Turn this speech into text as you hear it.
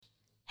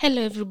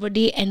Hello,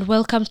 everybody, and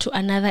welcome to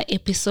another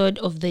episode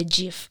of The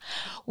GIF.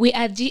 We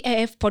are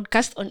GIF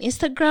Podcast on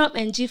Instagram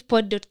and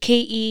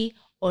gifpod.ke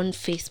on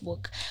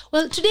Facebook.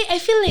 Well, today I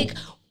feel like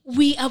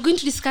we are going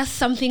to discuss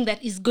something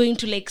that is going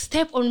to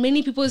step on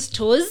many people's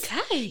toes.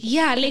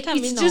 Yeah,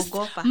 it's just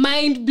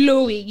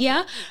mind-blowing,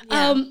 yeah?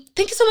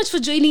 Thank you so much for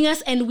joining us,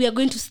 and we are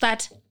going to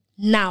start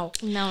now.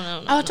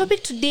 No. Our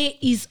topic today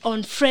is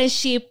on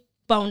friendship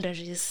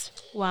boundaries.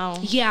 Wow.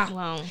 Yeah.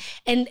 Wow.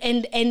 And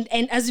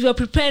as we were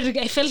preparing,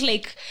 I felt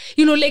like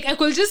I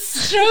could just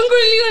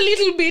strangle you a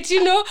little bit,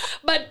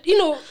 but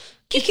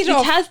kick it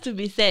off. It has to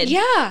be said.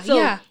 Yeah.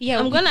 So yeah.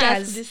 I'm gonna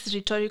ask these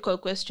rhetorical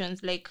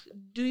questions. Like,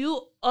 do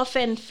you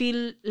often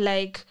feel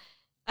like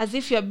as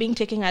if you're being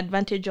taken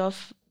advantage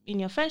of in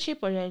your friendship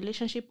or your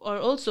relationship, or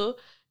also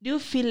do you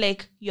feel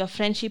like your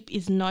friendship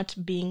is not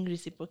being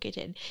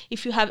reciprocated?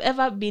 If you have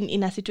ever been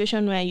in a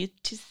situation where you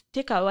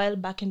take a while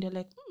back and you're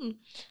like,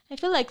 I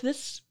feel like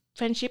this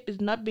friendship is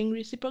not being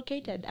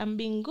reciprocated. I'm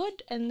being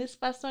good and this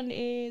person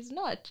is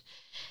not.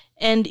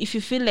 And if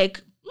you feel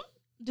like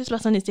this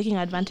person is taking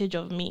advantage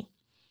of me.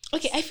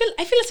 Okay, I feel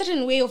a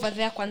certain way over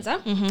there,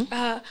 Kwanza.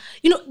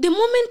 Mm-hmm. The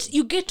moment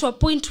you get to a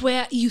point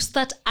where you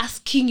start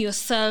asking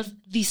yourself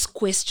these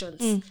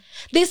questions,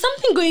 there's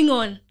something going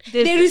on.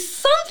 There is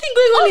something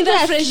going on in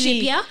that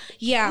friendship,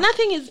 yeah?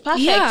 Nothing is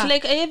perfect.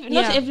 Yeah.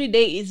 Not every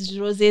day is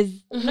roses.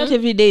 Mm-hmm. Not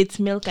every day it's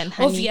milk and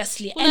honey.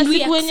 Obviously. And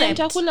we accept.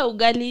 Nitakula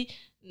ugali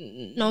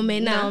no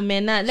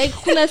mena. Like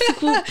kuna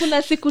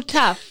siku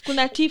tough.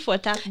 Kuna tea for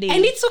tough days.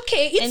 And it's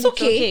okay. It's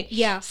okay.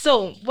 Yeah.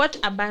 So what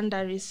are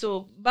boundaries?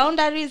 So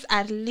boundaries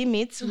are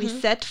limits we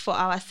set for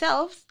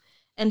ourselves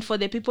and for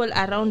the people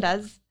around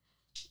us.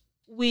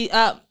 We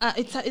there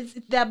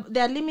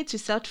are limits we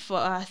set for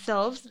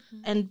ourselves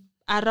and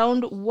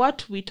around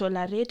what we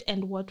tolerate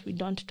and what we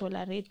don't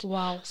tolerate.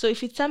 Wow. So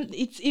if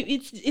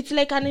it's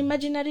like an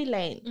imaginary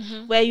line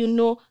where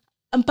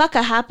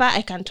mpaka hapa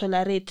I can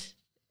tolerate.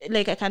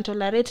 Like I can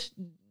tolerate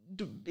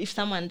if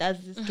someone does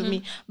this to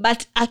me,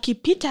 but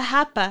akipita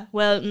hapa,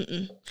 well,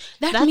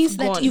 that means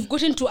gone. That you've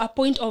gotten to a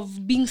point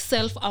of being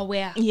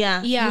self-aware.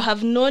 Yeah. You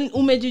have known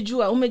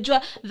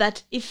umejua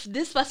that if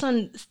this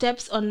person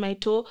steps on my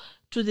toe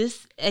to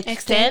this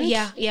extent,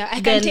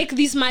 I can take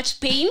this much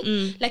pain.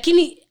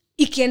 Lakini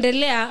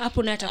ikiendelea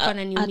hapo na atakuwa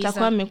ananiumiza.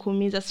 Atakuwa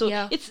amekuumiza.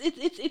 So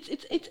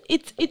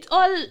it's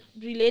all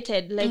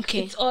related. Like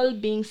it's all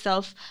being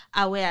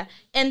self-aware.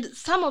 And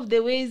some of the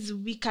ways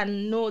we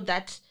can know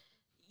that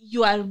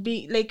you are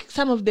being like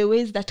some of the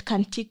ways that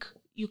can tick,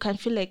 you can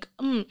feel like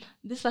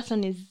this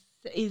person is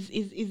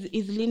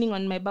leaning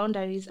on my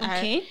boundaries.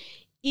 Okay.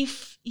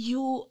 If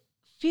you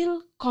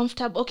feel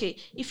comfortable,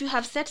 if you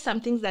have said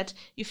some things that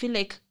you feel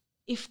like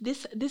if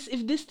this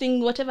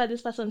thing, whatever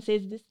this person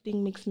says, this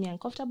thing makes me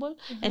uncomfortable,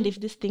 and if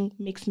this thing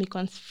makes me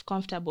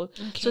comfortable.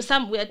 Okay.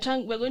 So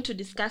we're going to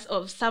discuss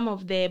of some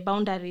of the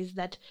boundaries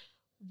that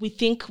we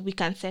think we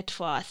can set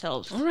for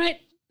ourselves. All right.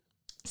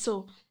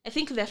 So I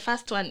think the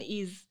first one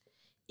is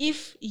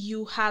if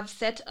you have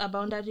set a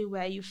boundary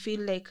where you feel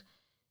like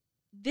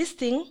this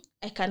thing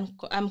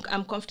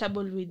I'm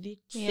comfortable with it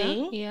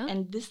saying,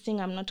 and this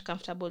thing I'm not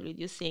comfortable with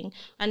you saying.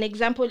 An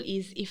example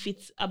is if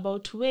it's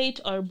about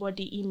weight or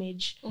body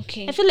image.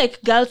 Okay. I feel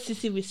like girls,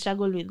 sissy, we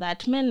struggle with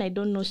that. Men, I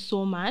don't know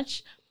so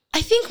much.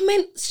 I think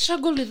men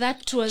struggle with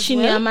that too as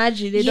Chini well.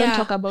 Maji, they don't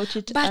talk about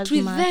it but as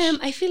with much. them,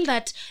 I feel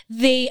that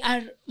they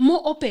are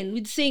more open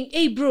with saying,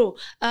 hey bro,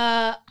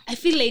 I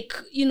feel like,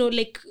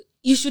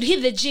 you should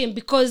hit the gym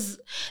because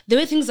the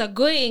way things are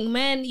going,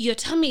 man, your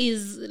tummy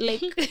is like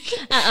but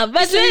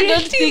I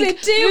don't think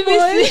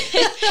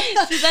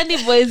Sidhani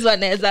boys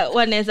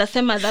wanaweza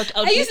sema that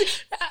out.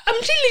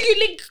 I'm telling you,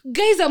 like,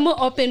 guys are more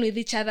open with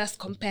each other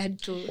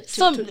compared to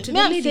so to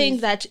I'm ladies. saying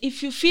that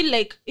if you feel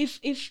like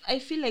if I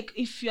feel like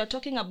if you are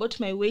talking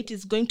about my weight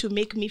is going to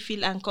make me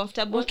feel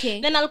uncomfortable,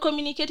 then I'll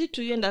communicate it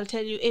to you and I'll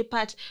tell you, hey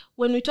Pat,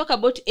 when we talk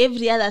about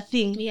every other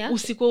thing,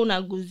 usikuwa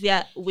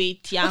unaguzia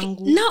weight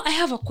yangu. Okay, now I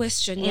have a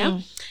question,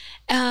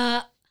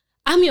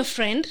 I'm your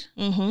friend,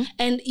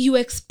 and you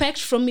expect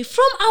from me,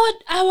 from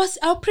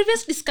our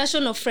previous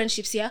discussion of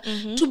friendships,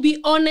 to be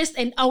honest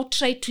and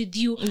outright with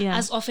you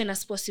as often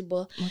as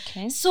possible.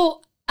 Okay.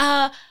 So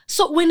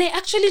when I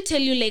actually tell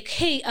you, like,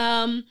 hey,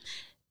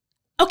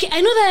 okay,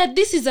 I know that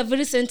this is a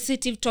very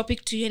sensitive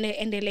topic to you,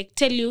 and I like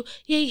tell you,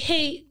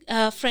 hey,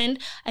 friend,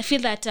 I feel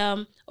that,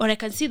 or I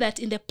can see that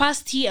in the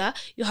past year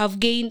you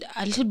have gained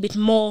a little bit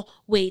more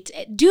weight.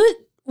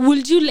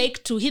 Would you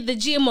like to hit the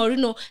gym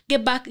or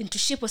get back into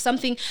shape or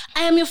something?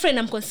 I am your friend.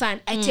 I'm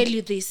concerned. I tell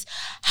you this.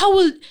 How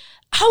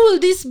will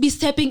this be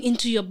stepping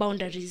into your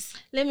boundaries?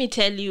 Let me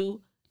tell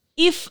you.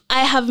 If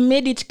I have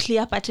made it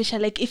clear, Patricia,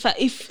 like if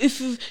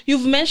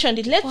you've mentioned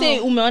it, let's say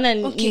umeona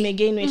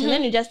nimegain weight, and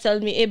then you just tell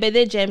me, hey, by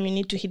the gym you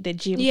need to hit the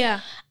gym. Yeah.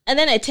 and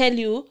then I tell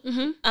you,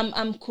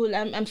 I'm cool,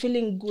 I'm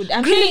feeling good,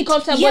 I'm Great. feeling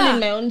comfortable in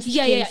my own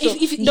skin. Yeah. So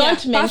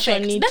don't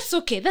mention perfect.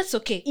 it. That's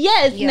okay.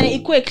 Yes, na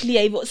ikue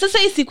clear hivyo. Sasa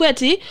isikue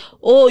ati,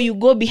 oh, you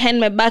go behind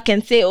my back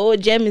and say, oh,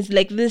 Jem is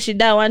like this, she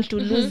doesn't want to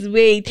lose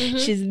weight,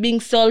 she's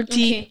being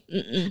salty.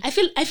 Okay.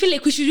 I feel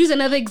like we should use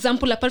another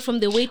example apart from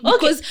the weight, Okay,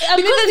 because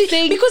I'm not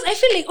saying- because I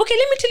feel like, okay,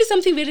 let me tell you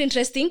something very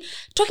interesting.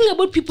 Talking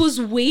about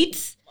people's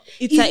weights,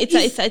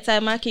 It's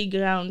a murky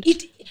ground.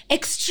 it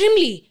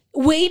extremely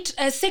weight,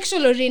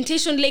 sexual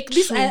orientation, like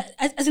this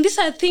as in these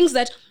are things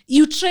that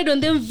you tread on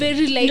them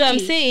very lightly. No, I'm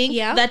saying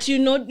that you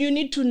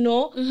need to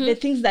know the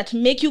things that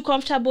make you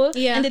comfortable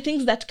and the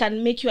things that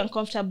can make you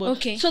uncomfortable.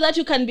 Okay. So that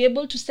you can be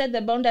able to set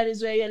the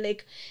boundaries where you're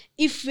like,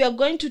 if we are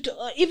going to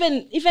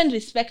even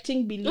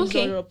respecting beliefs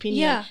or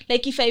opinion. Yeah.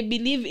 Like if I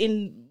believe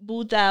in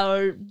Buddha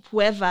or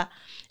whoever,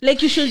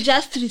 like you should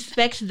just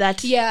respect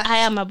that I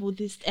am a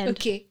Buddhist and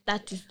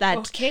that is that.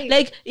 Okay.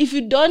 Like if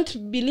you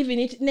don't believe in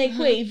it,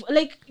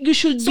 like you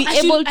should be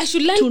I able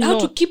should learn to how know.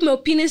 to keep my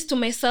opinions to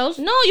myself.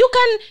 No, you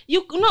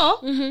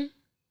know.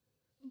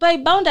 By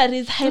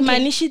boundaries,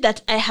 haimanishi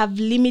that I have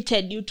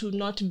limited you to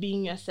not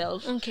being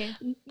yourself. Okay.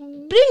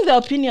 Bring the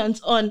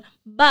opinions on,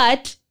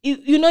 but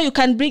you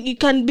can be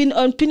an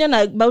opinion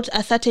about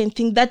a certain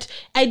thing that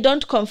I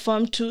don't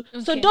conform to.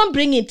 So don't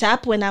bring it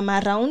up when I'm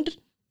around.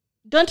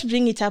 Don't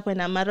bring it up when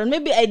I'm around.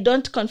 Maybe I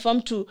don't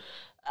conform to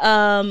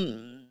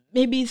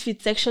maybe if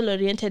it's sexual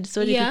oriented,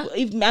 sorry,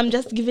 if I'm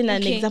just giving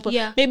an example.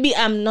 Maybe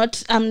I'm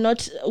not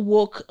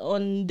woke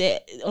on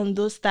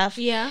those stuff.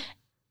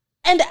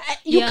 And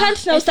you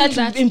can't now start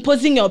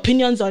imposing your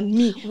opinions on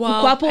me.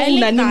 Wow, I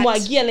like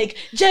that. Like,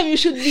 Jem, you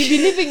should be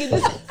believing in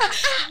this.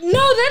 No,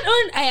 that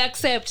one I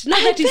accept. No,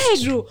 that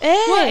is true.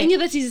 Wow, I knew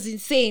that is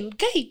insane.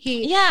 Guy,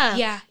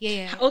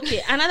 yeah.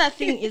 Okay, another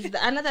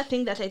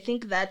thing that I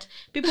think that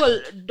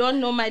people don't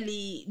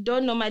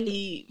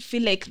normally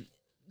feel like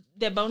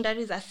the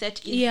boundaries are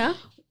set in.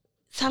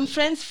 Some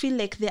friends feel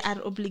like they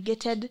are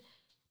obligated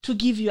to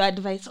give you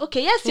advice.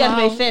 Okay, yes, you're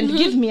my friend,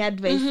 give me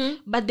advice.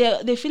 But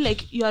they feel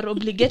like you are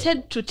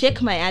obligated to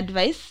take my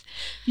advice.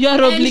 You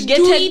are obligated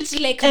do it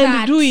like and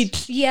that. do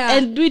it.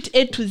 And do it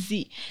A to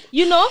Z.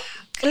 You know,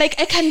 like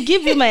I can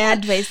give you my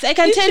advice. I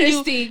can tell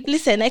you,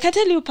 listen, I can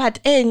tell you part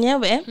A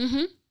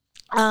nyewe,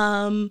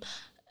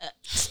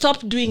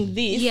 stop doing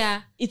this.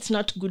 It's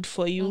not good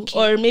for you.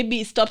 Or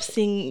maybe stop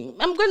seeing,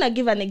 I'm going to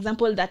give an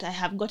example that I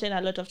have gotten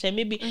a lot of time.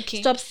 Maybe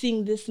stop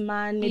seeing this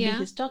man, maybe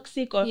he's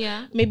toxic, or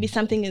maybe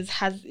something is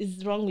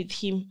wrong with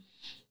him.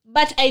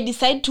 But I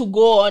decide to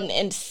go on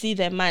and see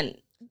the man.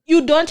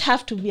 You don't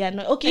have to be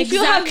annoyed. Okay, if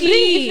you have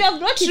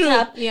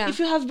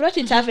brought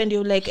it up and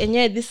you're like, and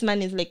this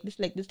man is like this,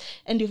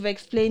 and you've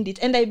explained it,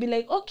 and I be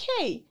like,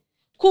 okay,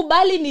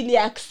 kubali nili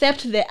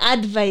accept the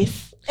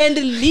advice and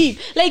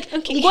leave. Like,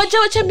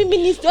 wacha mimi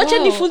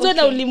nifunzwe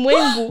na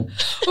ulimwengu.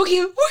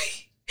 Okay,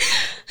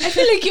 I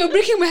feel like you're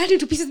breaking my heart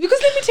into pieces, because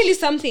let me tell you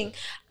something.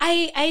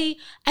 I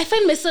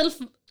find myself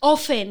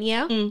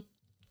often,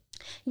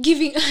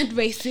 giving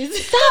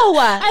advices.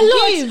 Sawa. A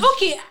lot.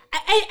 Okay,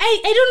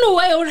 I don't know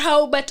why or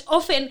how, but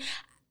often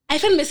I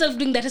find myself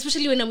doing that,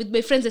 especially when I'm with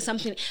my friends or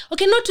something.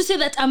 Okay, not to say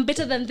that I'm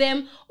better than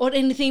them or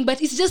anything,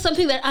 but it's just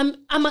something that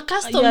I'm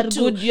accustomed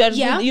to. You are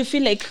good. You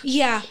feel like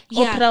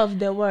Oprah of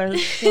the world,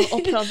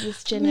 Oprah of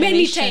this generation.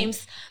 Many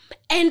times,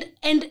 and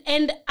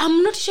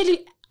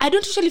I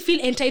don't usually feel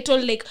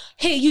entitled. Like,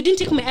 hey, you didn't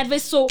take my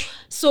advice,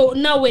 so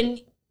now when,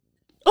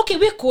 okay,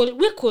 we're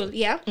cool,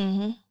 yeah.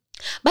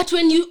 But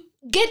when you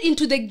get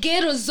into the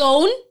ghetto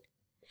zone,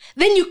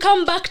 then you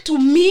come back to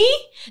me,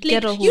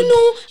 like, you told me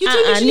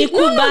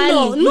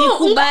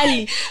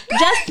nikubali.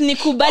 Just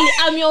nikubali.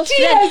 I'm your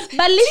friend.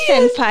 But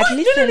listen, Pat,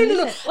 listen.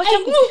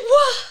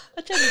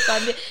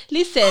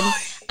 Listen,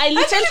 I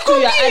listened to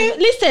your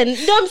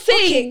listen, don't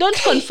say, don't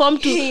conform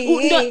to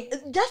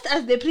just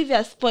as the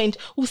previous point,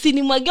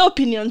 usinimwage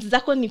opinions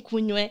zako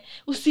nikunywe.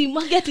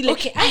 Usimwage ati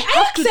like, I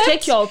have to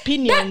take your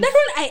opinion. That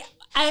one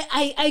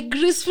I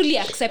gracefully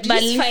accept.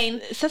 But it's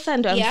fine. Sasa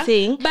ndo I'm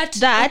saying, but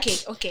that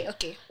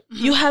okay.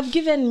 You have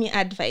given me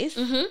advice.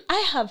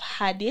 I have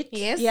had it.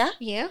 Yes.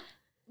 Yeah.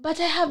 But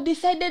I have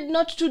decided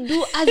not to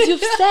do as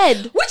you've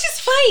said. Which is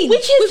fine.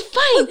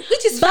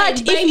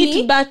 But if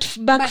it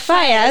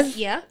backfires,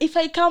 if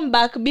I come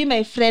back, be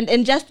my friend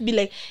and just be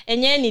like,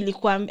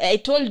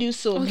 I told you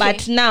so. Okay.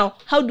 But now,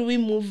 how do we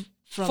move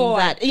from forward.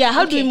 That? Yeah,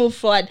 how do we move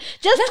forward?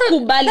 Just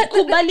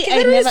kubali.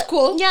 I never.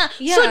 Cool. Yeah.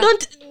 So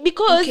don't,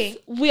 because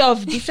we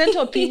have different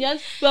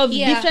opinions, we have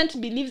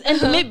different beliefs,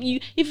 and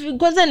maybe if it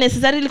was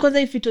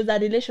a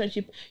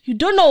relationship, you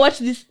don't know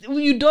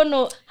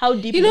how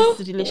deep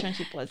this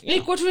relationship was.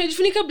 Like what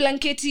tunajifunika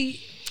blanketi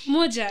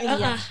moja.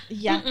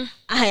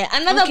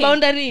 Another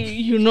boundary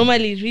you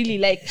normally really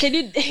like. Can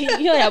you?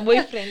 You're your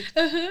boyfriend.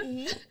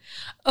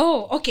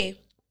 Oh, okay.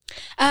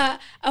 I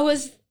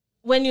was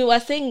when you were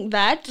saying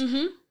that.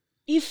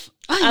 If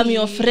I'm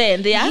your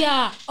friend,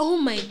 yeah. Oh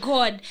my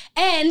God!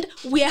 And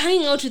we are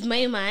hanging out with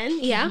my man,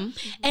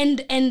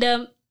 and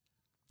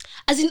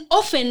as in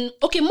often,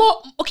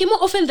 more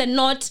often than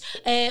not,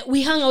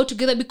 we hang out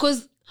together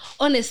because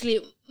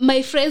honestly,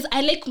 my friends,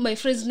 I like my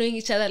friends knowing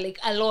each other like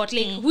a lot,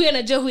 like who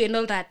anajua who and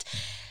all that.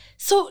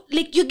 So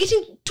like you're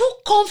getting too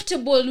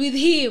comfortable with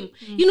him.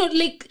 You know,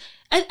 like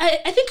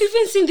I think you've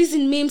even seen this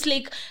in memes,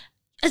 like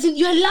as in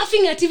you're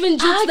laughing at even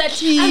jokes that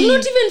are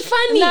not even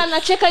funny. Na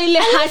nacheka ile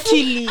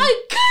heartily.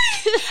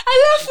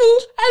 Alafu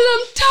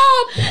alarm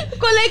top.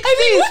 Go like, I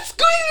mean, what's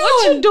going on?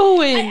 What you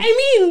doing?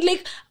 I mean,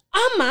 like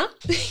Ama,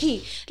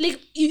 like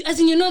you, as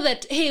in you know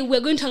that hey,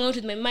 we're going to hang out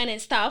with my man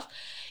and stuff.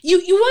 You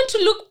want to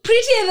look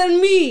prettier than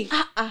me.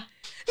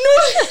 No.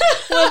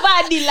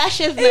 Wavaa di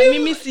lashes na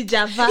mimi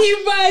sijavaa.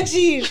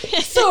 Imagine.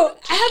 So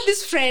I have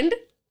this friend.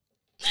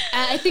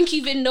 I think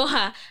you even know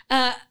her.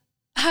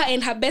 Her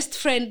and her best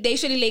friend, they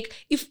usually like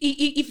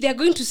if they're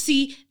going to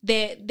see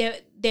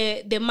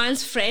the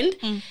man's friend,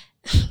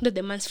 not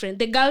the man's friend,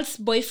 the girl's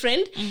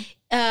boyfriend,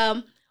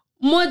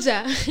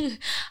 moja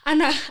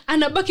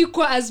anabaki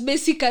kuwa as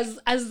basic as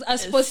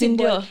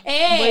possible.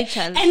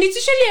 And it's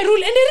usually a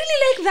rule, and I really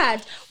like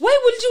that. Why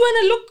would you want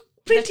to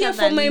look prettier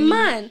for my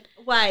man?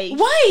 Why?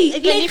 Like,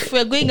 Again, if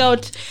we're going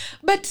out,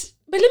 but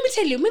let me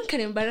tell you, men can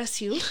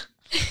embarrass you.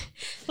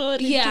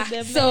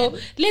 Yeah, so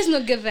let's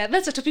not get that.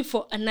 That's a topic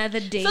for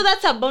another day. So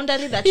that's a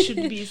boundary that should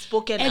be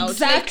spoken out.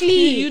 Exactly.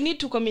 Like, you need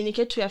to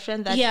communicate to your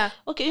friend that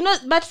okay, you know,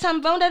 but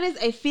some boundaries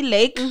I feel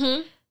like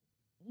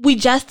we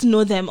just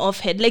know them off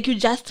head. Like you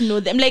just know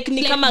them. Like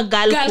ni kama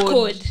girl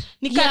code.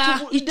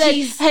 It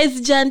is.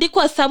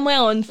 Hazijaandikwa somewhere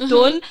on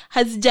stone,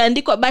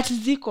 hazijaandikwa but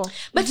ziko.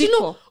 But ziko. you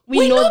know,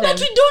 we know them. but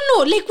we don't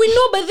know. Like we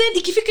know, but then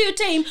ikifika your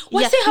time,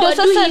 what's how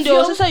no, I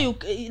do sasa you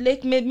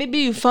like maybe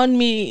you found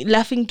me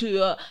laughing to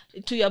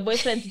your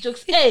boyfriend's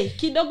jokes. Hey,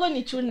 kidogo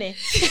nichune.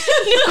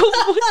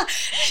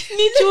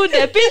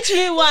 Nichune, pinch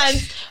me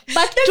once,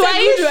 but that's twice a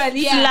good one.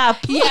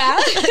 slap. Yeah.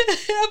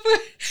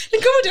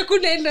 Kama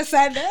utakunaenda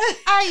sana.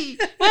 Ay,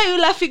 why are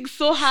you laughing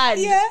so hard?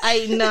 Yeah.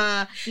 Ay,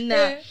 nah.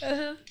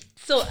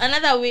 So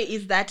another way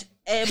is that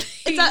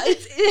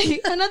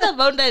it's another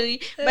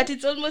boundary, but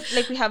it's almost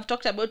like we have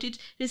talked about it,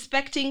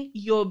 respecting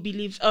your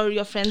beliefs or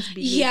your friend's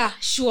beliefs. Yeah,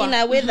 sure. In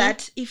a way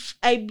that if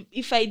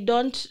I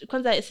don't,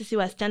 kwanza sisi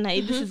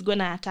wasichana, this is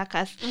gonna attack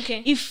us.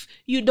 Okay. If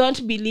you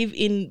don't believe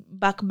in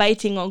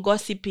backbiting or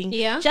gossiping,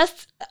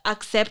 just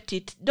accept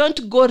it.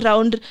 Don't go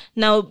around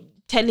now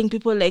telling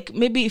people, like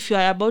maybe if you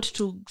are about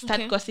to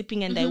start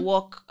gossiping and I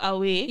walk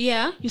away,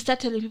 you start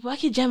telling people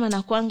aki jama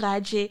nakuanga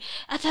aje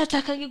hata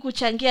hatakangi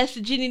kuchangia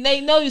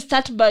sijini. Now you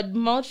start bad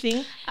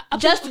mouthing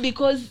just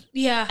because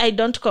I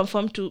don't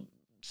conform to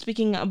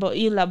speaking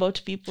ill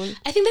about people.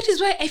 I think that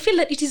is why I feel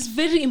that it is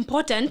very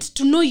important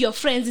to know your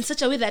friends in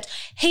such a way that,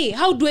 hey,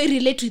 how do I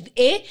relate with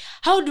A?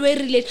 How do I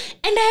relate?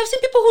 And I have seen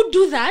people who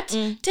do that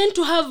tend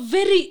to have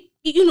very,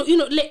 you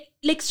know,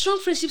 like strong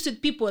friendships with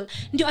people.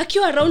 Ndio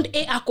akiwa around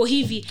A ako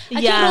hivi,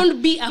 akiwa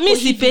around B ako hivi.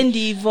 Mi sipendi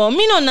hivyo.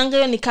 Mi naonanga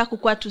hiyo nikaa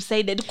kuwa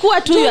two-sided.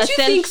 Kuwa tu yourself.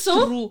 Don't you think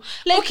so? True.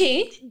 Like,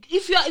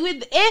 if you are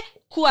with A,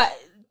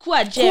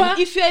 kuwa gem.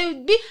 If you are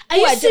with B,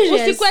 kuwa gem.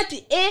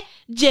 Usikwati A,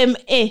 gem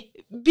A.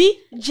 B,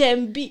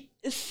 gem B.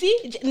 C,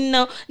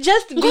 no.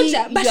 Just be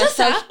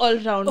yourself all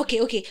round.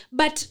 Okay.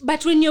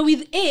 But when you're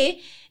with A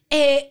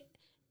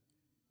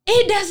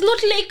does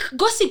not like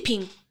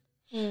gossiping.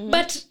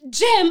 But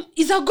Gem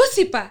is a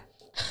gossiper.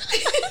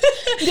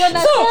 So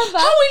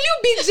how will you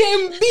be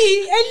Gem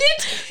B and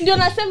it? Ndio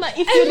nasema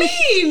if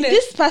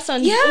this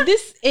person,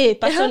 this A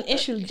person A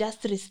should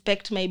just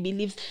respect my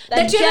beliefs.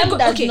 That Gem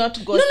does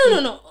not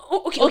gossip. No.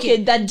 Okay.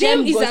 That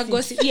Gem is a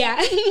gossip.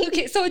 Yeah.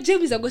 Okay. So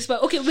Gem is a gossiper.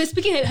 Okay, we're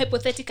speaking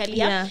hypothetically.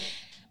 Yeah.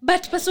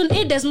 But person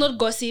A does not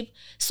gossip.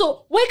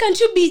 So why can't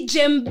you be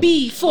Gem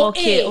B for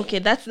A? Okay.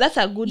 That's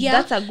a good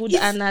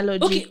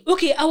analogy.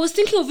 Okay. I was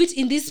thinking of it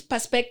in this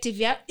perspective.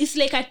 Yeah, it's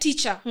like a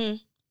teacher.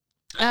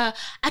 A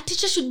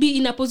teacher should be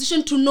in a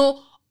position to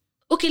know.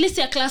 Okay, let's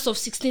say a class of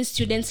 16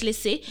 students, let's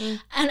say,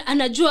 and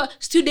anajua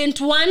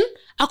student 1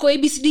 ako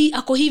ABCD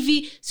ako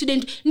hivi,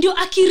 student ndio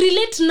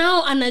akirelate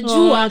now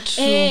anajua.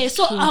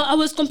 So I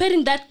was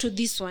comparing that to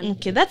this one.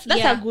 Okay, that's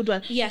a good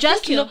one. Yeah,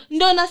 just know,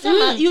 ndio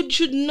nasema you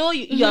should know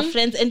your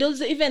friends and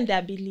also even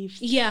their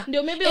beliefs. Yeah.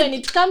 Ndio maybe when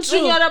it comes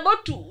when you're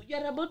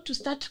about to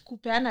start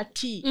kupeana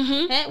tea,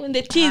 when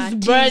the tea is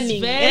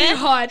burning, very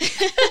hot.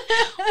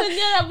 When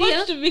you're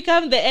about to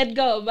become the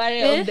Edgar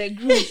Obare of the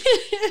group,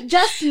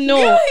 just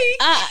know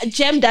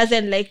Gem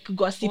doesn't like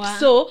gossip. Wow.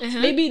 So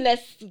maybe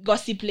let's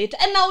gossip later.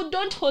 And now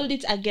don't hold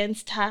it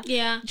against her.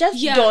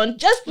 Don't.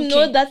 Just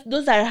know that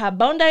those are her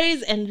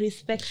boundaries and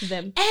respect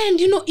them. And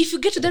you know, if you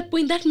get to that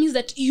point, that means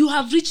that you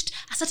have reached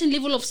a certain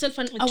level of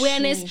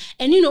self-awareness.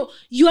 And you know,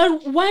 you are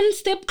one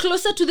step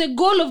closer to the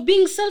goal of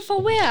being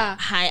self-aware.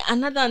 Hi,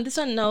 another one. This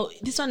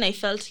one I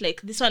felt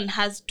like this one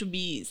has to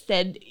be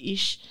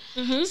said-ish.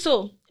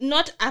 So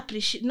not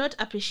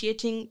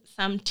appreciating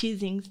some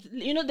teasings.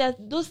 You know, there's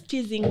those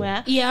teasing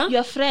where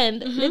your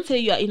friend, let's say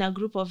you are in a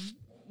group of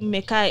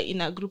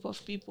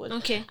people,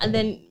 and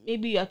then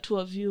maybe you are two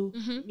of you,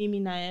 mimi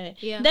na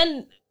wewe.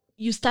 Then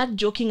you start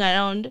joking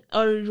around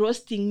or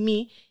roasting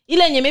me,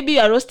 ile yenye maybe you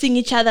are roasting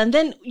each other and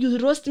then you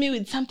roast me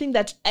with something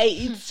that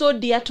it's so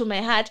dear to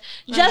my heart,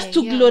 just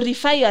to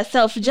glorify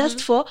yourself,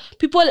 just for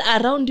people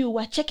around you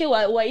wacheke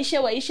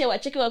waishe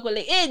wacheke wako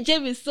like, hey,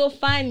 Jem is so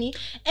funny.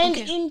 And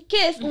in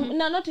case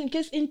not in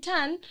case, in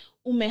turn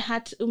ume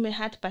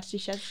hurt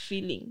Patricia's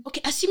feeling.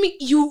 Okay, assuming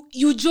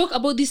you joke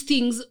about these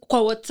things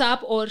kwa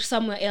WhatsApp or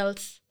somewhere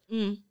else.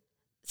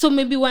 So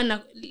maybe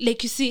one,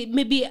 like you see,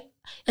 maybe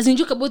as in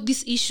joke about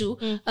this issue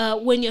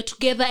when you're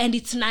together and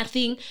it's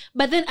nothing,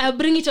 but then I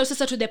bring it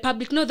also to the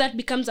public. No, that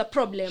becomes a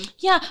problem.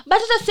 Yeah,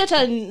 but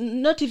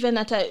not even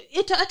at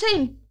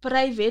in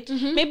private,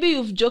 maybe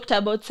you've joked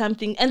about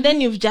something and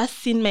then you've just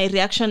seen my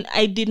reaction.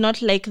 I did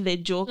not like the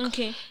joke.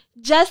 Okay.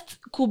 Just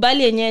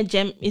kubali yenye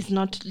Jem is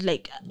not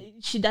like,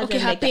 she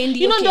doesn't like that.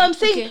 You know what I'm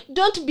saying?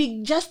 Don't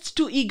be just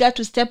too eager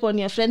to step on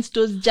your friend's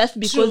toes just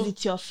because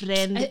it's your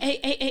friend.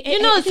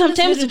 I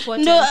sometimes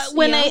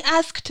when I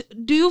asked,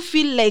 do you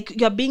feel like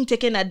you're being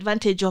taken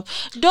advantage of?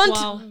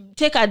 Don't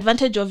take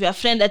advantage of your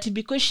friend that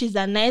because she's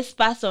a nice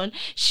person,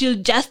 she'll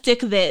just take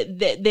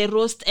the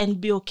roast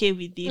and be okay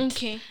with it.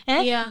 Okay.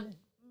 Yeah.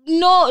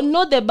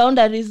 Know the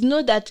boundaries.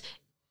 Know that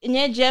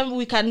Jem,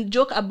 we can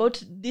joke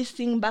about this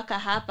thing back a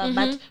hapa,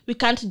 but we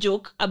can't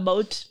joke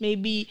about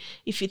maybe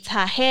if it's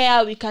her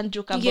hair. We can't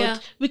joke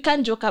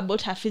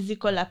about her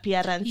physical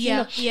appearance.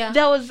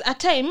 There was a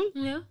time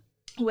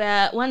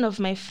where one of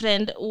my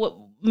friend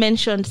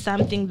mentioned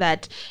something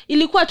that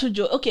ilikuwa tu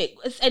joke. Okay,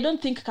 I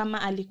don't think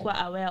kama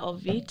alikuwa aware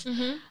of it.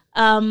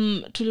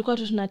 Tulikuwa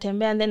tu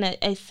tunatembea and then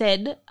I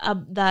said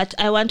that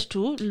I want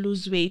to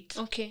lose weight.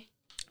 Okay.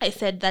 I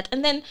said that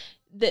and then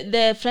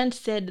the friend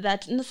said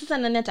that sasa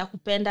nani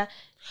atakupenda.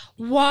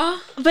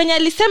 Venye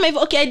alisema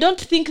hivyo, okay, I don't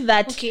think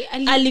that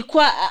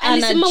alikuwa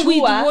anajua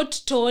with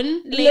what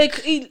tone,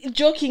 like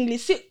jokingly.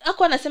 Si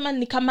hakuwa anasema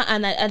ni kama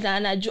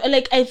anajua,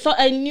 like I thought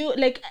I knew,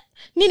 like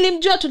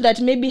nilimjua tu that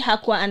maybe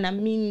hakuwa ana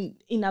mean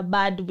in a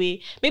bad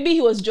way, maybe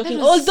he was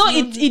joking, although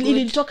it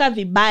ilitoka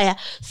vibaya.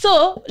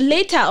 So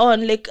later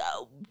on, like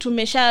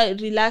tumesha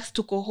relax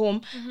to go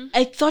home,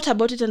 I thought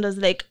about it and I was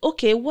like,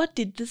 okay, what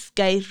did this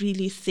guy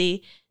really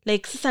say?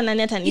 Like sasa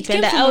nani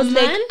atanipenda? I was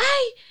like,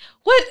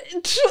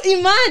 what? True,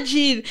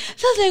 imagine.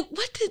 So I was like,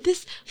 what did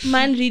this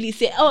man really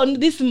say? Oh,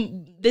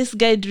 this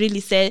guy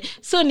really said.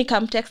 So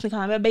nikam text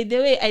nikamwambia, by the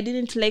way, I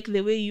didn't like the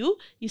way you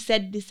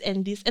said this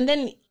and this. And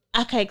then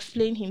Aka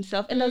explained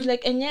himself and I was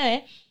like,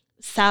 enyewe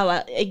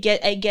sawa, I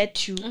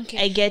get you. Okay.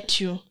 I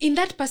get you. In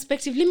that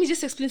perspective, let me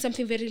just explain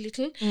something very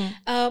little.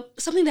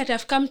 Something that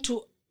I've come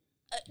to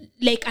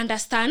like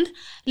understand,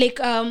 like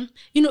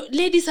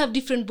ladies have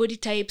different body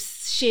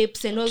types,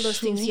 shapes and all those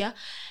things.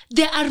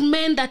 There are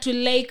men that will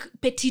like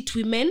petite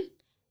women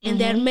and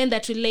there are men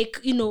that will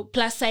like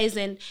plus size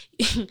and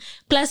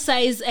plus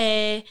size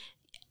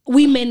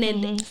women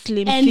and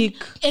slim,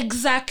 thick.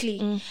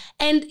 Exactly.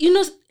 And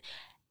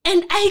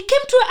and I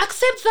came to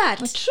accept that.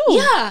 True.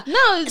 Yeah.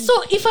 No.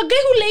 So if a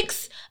guy who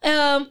likes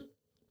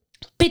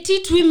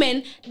petite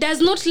women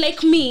does not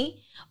like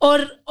me,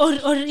 or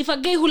if a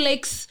guy who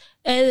likes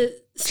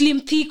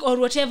slim, thick or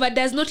whatever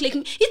does not like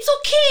me, it's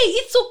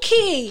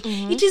okay.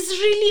 It is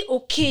really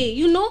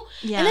okay,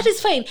 and that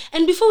is fine.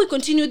 And before we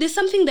continue, there's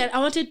something that I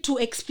wanted to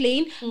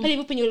explain. Pale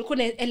hivyo penye ulikuwa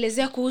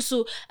naelezea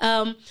kuhusu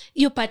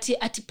hiyo party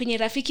ati penye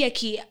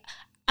rafiki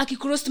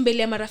akikuroast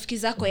mbele ya marafiki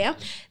zako.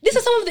 These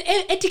are some of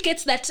the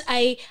etiquettes that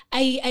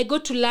I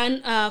got to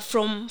learn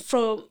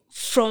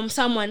from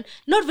someone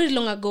not very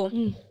long ago.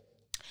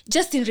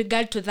 Just in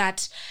regard to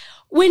that,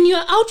 when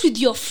you're out with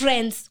your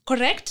friends,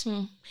 correct?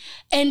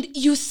 And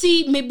you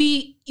see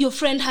maybe your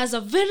friend has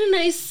a very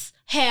nice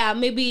hair,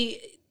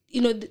 maybe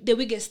the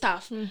wig and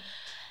stuff.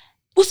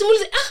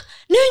 Usimulize,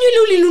 nywele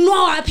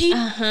ulinunua wapi?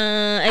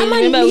 I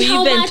remember we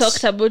even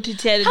talked about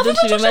it here. Don't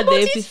you remember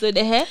the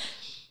episode?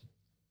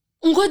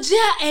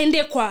 Ngojea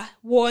aende kwa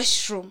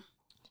washroom.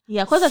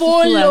 Yeah, kwanza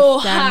follow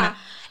her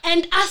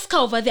and ask her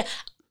over there.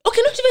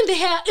 Okay, not even the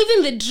hair,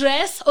 even the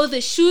dress or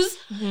the shoes,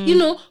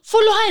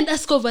 follow her and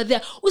ask her over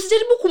there.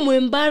 Usijaribu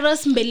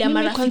kumuembarrass mbele ya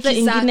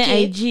marafiki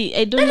zake. IG,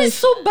 I don't that know. That is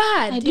so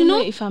bad. I don't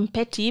know if I'm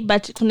petty,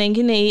 but kuna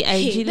ingine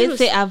IG. Let's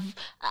say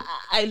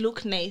I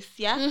look nice,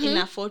 in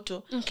a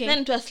photo. Okay.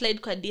 Then to a slide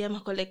kwa DM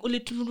ako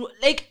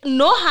like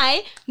no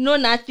hi, no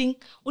nothing.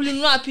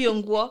 Ulinunua wapi hiyo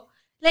nguo?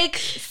 Like,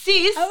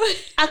 sis,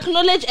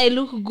 acknowledge I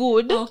look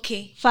good.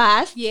 Okay.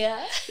 First.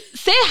 Yeah.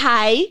 Say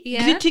hi.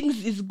 Yeah.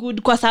 Greetings is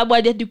good. Kwa sababu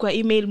hadi kwa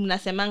email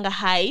mnasemanga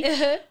hi.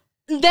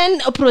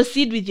 Then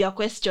proceed with your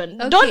question.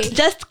 Okay. Don't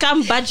just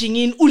come barging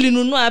in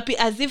ulinunua wapi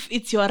as if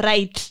it's your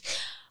right.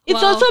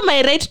 It's also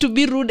my right to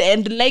be rude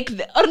and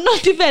or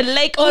not even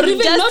like, or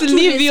even just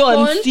leave you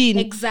on scene.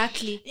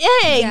 Exactly.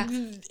 Yeah.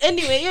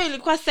 Anyway, hiyo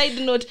ilikuwa side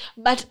note,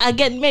 but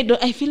again,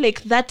 I feel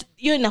like that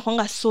hiyo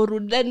inakuanga so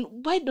rude. Then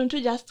why don't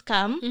you just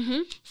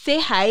come, say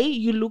hi,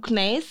 you look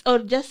nice, or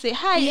just say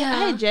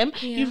hi Jem,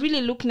 you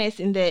really look nice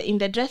in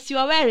the dress you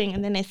are wearing,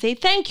 and then I say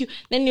thank you.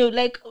 Then you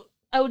like,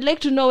 I would like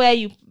to know where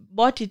you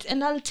bought it,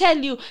 and I'll tell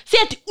you. Say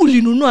ati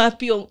ulinunua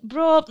wapi,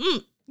 bro.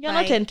 You're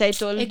not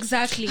entitled.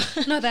 Exactly.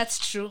 No, that's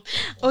true.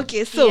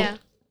 Okay, so Yeah.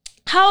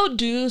 how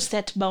do you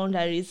set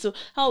boundaries? So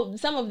how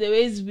some of the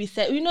ways we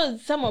set,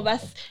 some of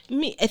us,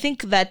 I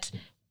think that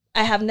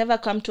I have never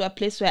come to a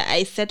place where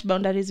I set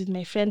boundaries with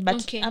my friend, but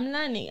Okay. I'm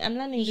learning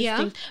these Yeah.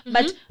 things.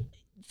 But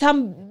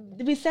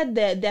we said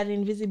they're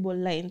invisible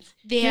lines.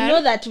 They you are.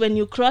 know that when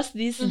you cross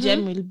this,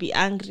 Jem will be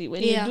angry.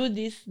 When Yeah. you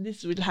do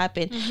this will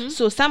happen.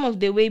 So some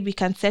of the way we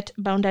can set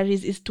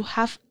boundaries is to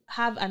have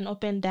an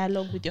open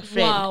dialogue with your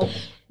friend. Wow.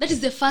 That is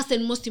the first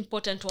and most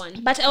important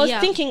one. But I was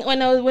thinking when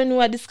we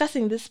were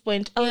discussing this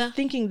point, I was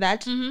thinking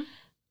that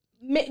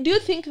do you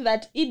think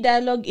that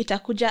dialogue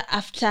itakuja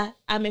after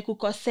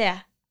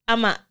amekukosea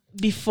ama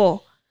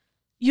before?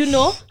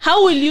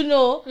 How will you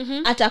know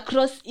at a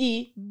cross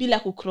bila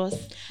kucross?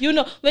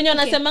 When you're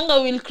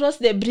nasemanga we'll cross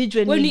the bridge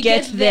when we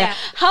get there.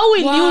 How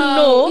will you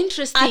know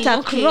at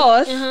a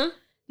cross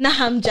na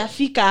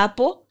hamjafika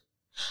hapo?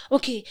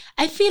 Okay,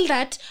 I feel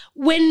that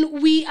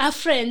when we are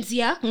friends,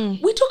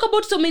 we talk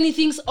about so many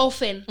things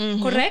often,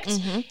 correct?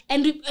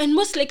 And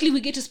most likely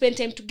we get to spend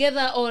time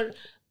together or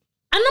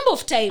a number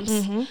of times.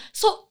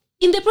 So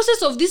in the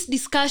process of these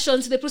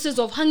discussions, the process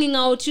of hanging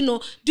out,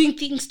 doing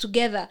things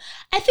together,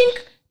 I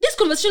think this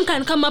conversation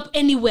can come up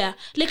anywhere.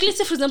 Like, let's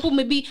say, for example,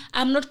 maybe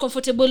I'm not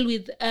comfortable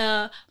with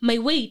my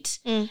weight,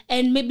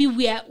 and maybe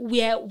we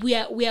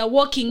are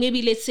walking.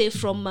 Maybe let's say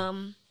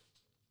from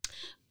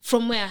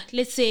where?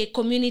 Let's say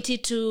community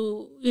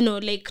to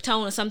like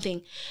town or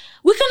something.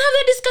 We can have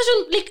that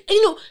discussion. Like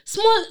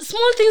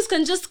small things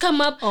can just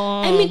come up.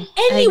 I mean,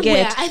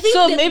 anywhere. I think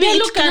so. Maybe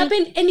it can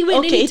happen anywhere.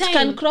 Okay, anytime. It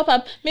can crop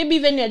up. Maybe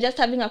when you're just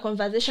having a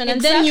conversation, and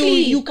Exactly.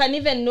 then you can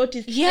even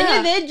notice. Yeah.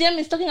 And then Jem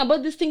is talking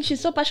about this thing.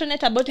 She's so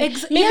passionate about it.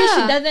 Maybe yeah.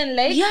 she doesn't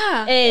like.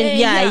 Yeah.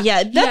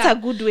 And That's a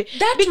good way.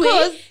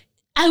 Because way,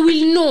 I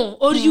will know,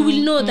 or you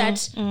will know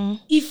that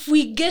if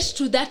we get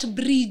to that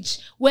bridge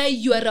where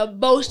you are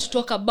about to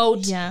talk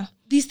about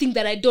this thing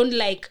that I don't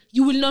like,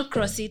 you will not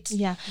cross it.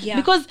 Yeah.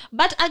 Because,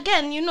 but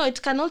again,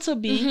 it can also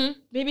be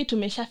maybe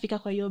tumeshafika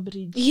kwa hiyo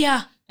bridge.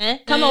 Yeah.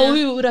 Kama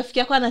huyu urafiki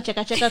yako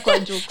anacheka kwa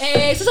jokes.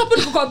 Sasa hapo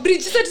tuko kwa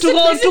bridge.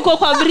 Tuko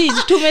kwa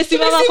bridge.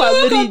 Tumesimama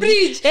kwa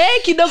bridge.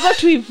 Kidogo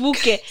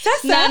tuivuke.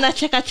 Na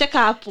anacheka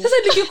hapo. Sasa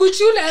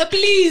nikikuchuna,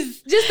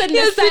 please. Just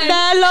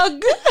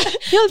understand.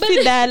 You'll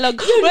see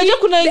dialogue. Unajua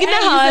kuna wengine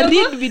hawa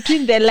read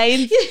between the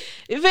lines.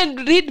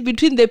 Even read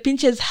between the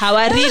pinches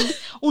hawa read.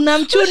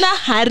 Unamchuna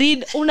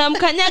harid,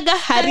 unamkanyaga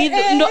harid,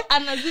 ndo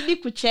anazidi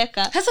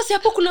kucheka. Sasa si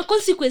hapo kuna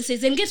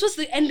consequences, and guess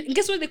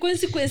what the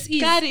consequence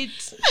is? Carrot.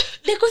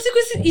 The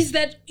consequence is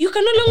that you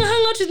can no longer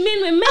hang out with me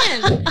and my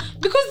man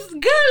because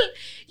girl,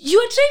 you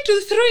are trying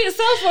to throw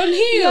yourself on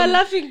him. You are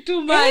laughing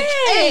too much.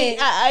 Hey.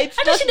 It's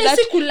not that.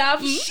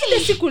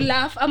 She doesn't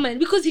laugh. Amen,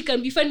 because he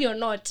can be funny or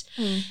not.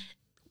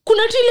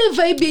 Kuna tu ile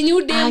vibe yenye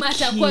udem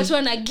atakuwa tu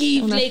ana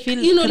give like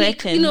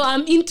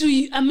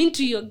I'm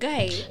into your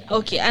guy.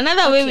 Okay,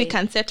 another way we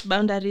can set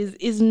boundaries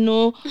is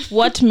know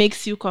what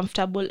makes you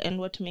comfortable and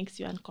what makes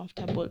you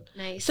uncomfortable.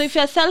 Nice. So if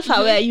you're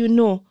self-aware, you'll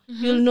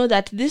know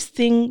that this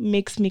thing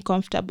makes me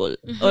comfortable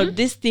or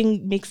this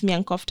thing makes me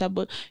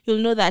uncomfortable.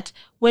 You'll know that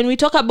when we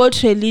talk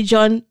about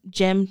religion,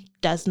 Jem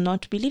does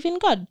not believe in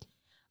God.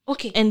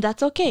 Okay. And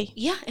that's okay.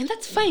 Yeah, and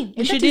that's fine.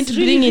 We shouldn't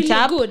bring it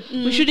up.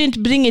 We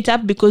shouldn't bring it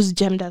up because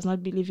Jem does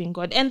not believe in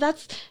God. And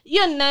that's,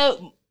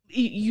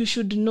 you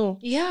should know.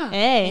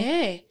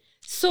 Yeah.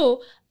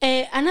 So,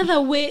 another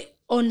way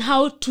on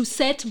how to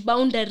set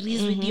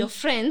boundaries with your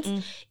friends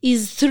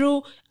is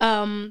through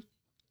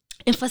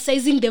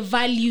emphasizing the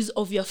values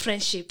of your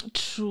friendship.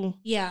 True.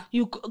 Yeah.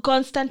 You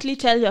constantly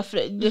tell your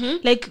friend,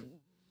 like,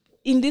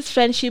 in this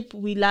friendship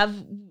we love,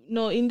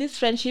 in this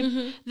friendship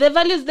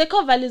the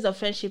core values of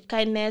friendship,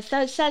 kindness,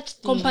 such things,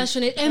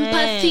 compassionate,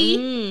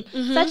 empathy,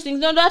 such things.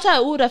 No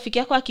hata urafiki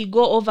yako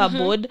akigo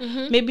overboard,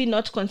 maybe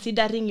not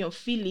considering your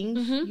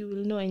feelings, you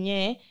will know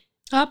enye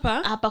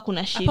hapa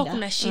kuna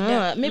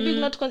shida. Maybe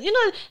not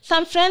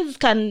some friends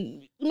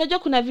can, unajua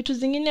kuna vitu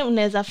zingine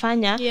unaweza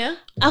fanya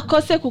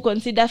akose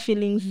kuconsider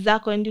feelings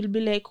zako, and you'll be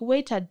like,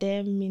 wait a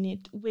damn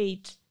minute,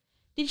 wait,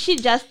 did she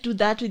just do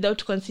that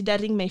without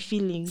considering my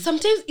feelings?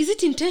 Sometimes is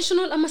it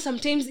intentional ama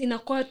sometimes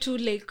inakuwa too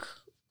like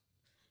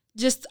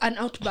just an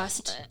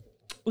outburst?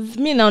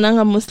 Me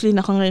naonanga mostly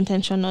inakuwa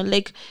intentional.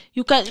 Like,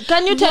 you can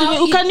you tell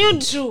me, can you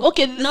true.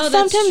 Okay, no,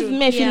 sometimes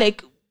me I feel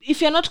like if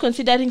you're not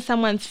considering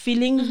someone's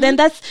feelings, then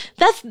that's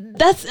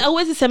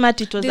always sema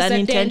it was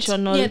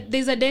unintentional.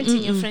 There's a dent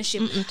in your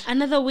friendship.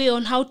 Another way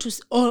on how to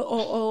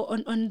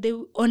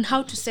on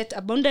how to set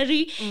a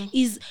boundary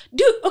is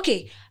this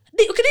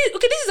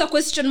is a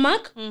question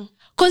mark.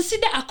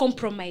 Consider a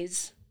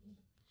compromise.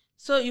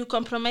 So you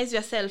compromise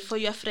yourself for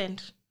your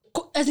friend.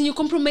 As in you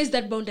compromise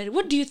that boundary.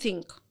 What do you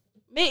think?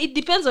 It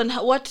depends on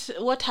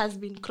what has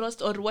been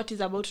crossed or what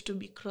is about to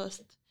be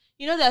crossed.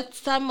 You know that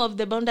some of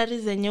the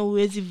boundaries zenye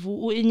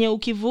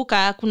ukivuka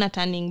hakuna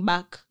turning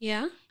back.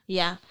 Yeah.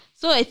 Yeah.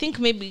 So I think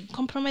maybe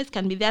compromise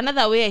can be there.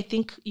 Another way I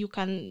think you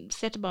can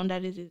set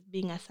boundaries is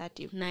being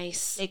assertive.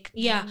 Nice. Like,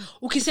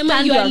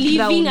 ukisema you are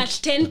leaving ground. at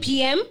 10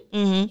 p.m.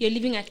 You're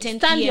leaving at 10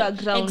 Stand p.m. your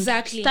ground.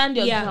 Exactly. Stand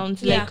your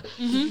grounds. Like,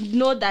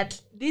 know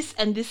that this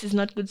and this is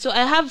not good. So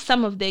I have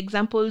some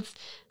examples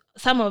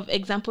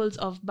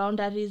of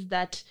boundaries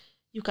that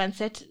you can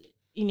set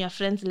in your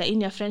friends, like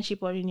in your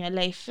friendship or in your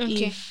life.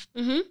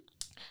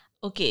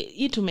 Okay.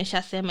 Hii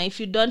tumeshasema,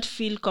 if you don't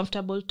feel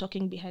comfortable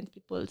talking behind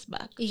people's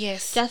back,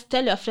 yes, just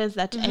tell your friends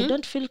that I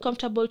don't feel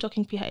comfortable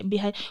talking behind.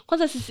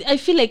 Because I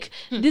feel like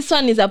this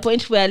one is a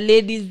point where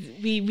ladies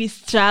we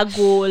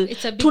struggle.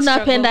 It's a big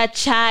tunapenda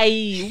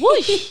chai.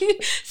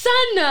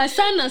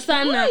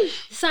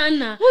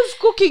 sana who's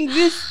cooking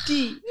this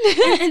tea?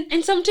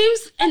 and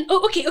sometimes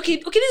okay, this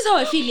is how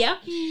I feel.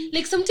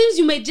 Like sometimes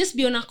you might just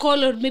be on a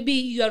call, or maybe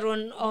you are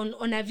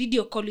on a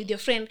video call with your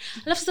friend,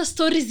 alafu the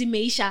stories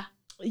zimeisha.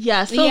 So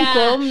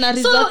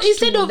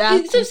instead of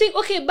saying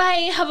okay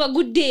bye, have a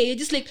good day, you're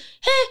just like,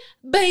 hey,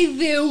 by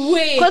the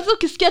way, because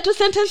ukisikia tu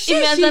sentence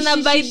imeanza na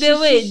by the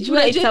way,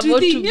 jua it's about to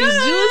be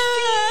juicy.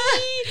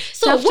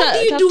 So what do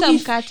you do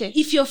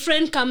if your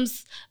friend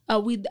comes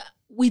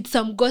with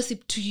some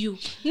gossip to you?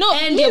 No,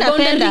 and your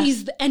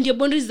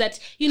boundary is that,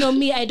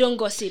 me, I don't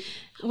gossip.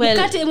 Well,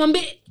 ukate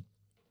mwambe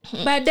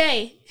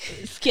baadaye.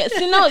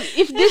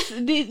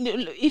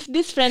 If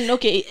this friend,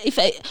 okay,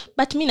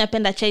 but mi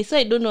napenda chai, so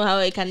I don't know how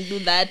I can do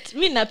that.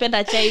 Mi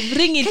napenda chai,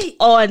 bring it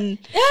on.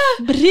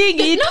 Bring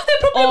it on. Now the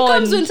problem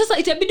comes when sasa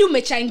itabidi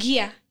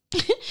umechangia.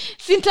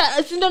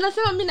 Sindo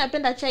nasema mi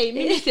napenda chai,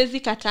 mimi siwezi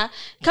kataa.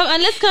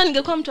 Unless kama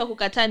ningekuwa mtu wa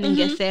kukataa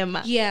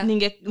ningesema.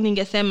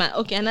 Ningesema.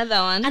 Okay,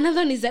 another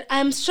one is that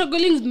I'm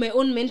struggling with my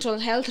own mental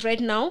health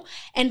right now,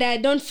 and I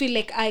don't feel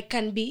like I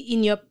can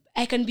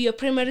be your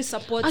primary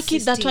support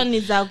system. That one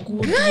is a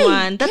good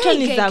one. That's a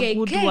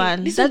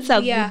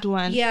good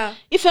one. Yeah.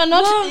 If you're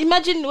not,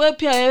 imagine wewe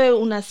pia wewe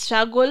una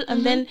struggle,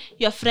 and then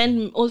your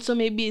friend also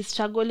maybe is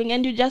struggling,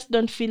 and you just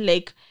don't feel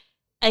like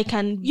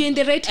you're in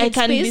the right headspace. I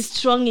can be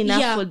strong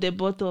enough for the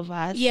both of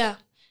us. Yeah.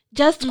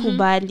 Just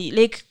kubali.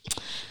 Like,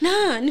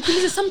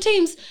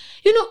 sometimes,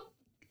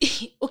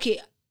 okay,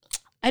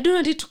 I don't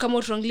want it to come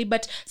out wrongly,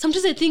 but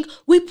sometimes I think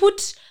we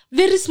put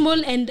very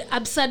small and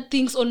absurd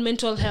things on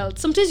mental health.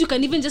 Sometimes you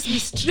can even just be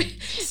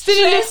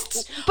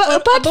stressed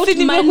about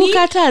money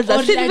or a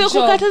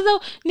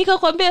job.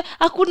 Nikakwambia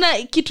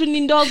hakuna kitu ni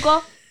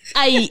ndogo.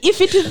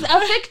 If it is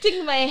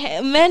affecting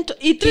my mental,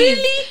 it really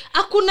is.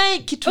 Hakuna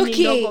kitu ni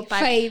ndogo.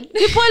 Fine.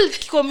 People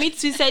commit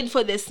suicide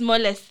for the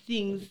smallest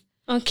things.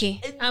 Okay,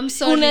 I'm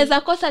sorry.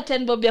 Unaweza kosa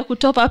 10 bob ya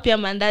kutopa pia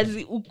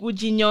mandazi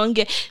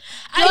ujinyonge.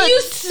 Are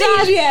you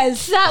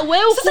serious?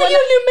 Wewe uko na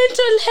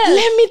mental health.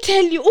 Let me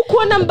tell you,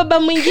 ukiona mbaba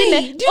mwingine,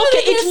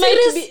 okay, it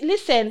might be,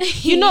 listen,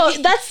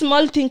 that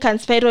small thing can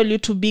spiral you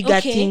to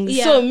bigger things.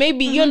 Yeah. So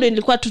maybe hiyo ndio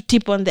ilikuwa to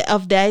tip of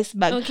the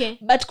iceberg. Okay.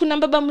 But kuna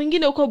mbaba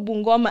mwingine uko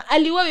Bungoma,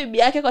 aliua bibi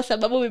yake kwa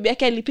sababu bibi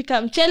yake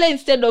alipika mchele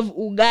instead of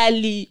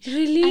ugali.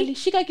 Really?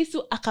 Alishika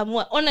kisu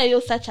akamua. Ona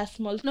hiyo such a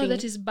small thing. No,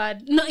 that is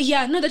bad.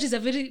 That is a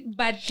very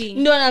bad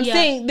thing. No, I'm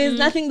saying there's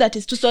nothing that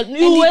is too small.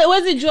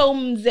 Wezi jua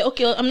umze.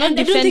 Okay, I'm not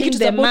defending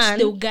the man.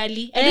 The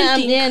ugali.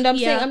 And I'm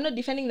saying I'm not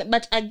defending that,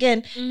 but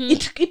again,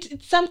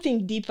 it's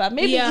something deeper.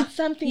 Maybe it's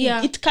something.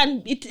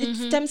 It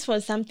stems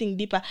from something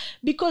deeper,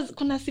 because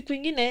kuna siku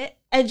ingine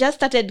I just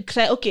started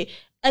crying. Okay,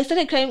 I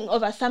started crying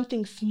over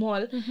something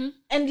small,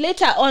 and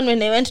later on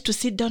when I went to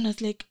sit down, I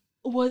was like,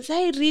 was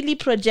I really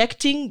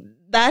projecting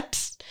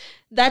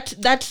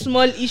that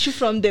small issue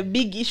from the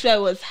big issue I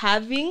was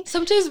having?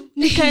 Sometimes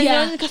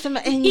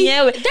nikasema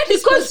enyewe,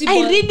 because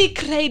I really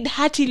cried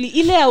heartily.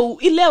 Ile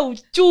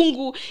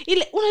uchungu,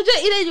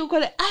 unajua ile yuko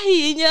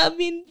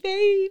I'm in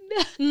pain.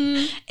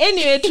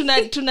 Anyway,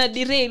 tuna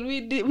derail,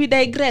 we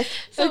digress.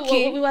 So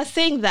we were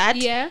saying that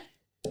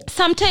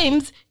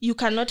sometimes you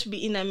cannot be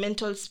in a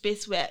mental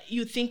space where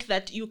you think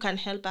that you can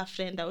help a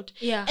friend out.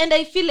 And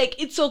I feel like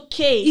it's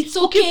okay.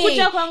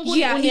 Ukikuja kwangu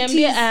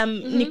uniambie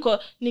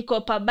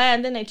niko pabaya,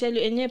 and then I tell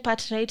you enye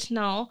part right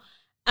now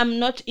I'm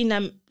not in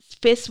a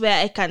space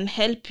where I can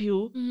help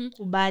you,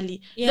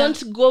 kubali.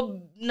 Don't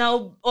go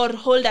now or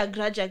hold a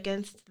grudge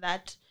against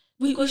that.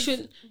 We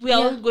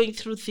are all going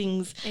through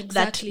things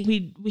that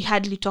we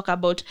hardly talk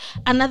about.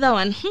 Another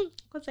one,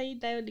 because I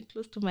died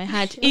close to my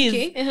heart,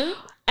 is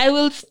I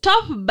will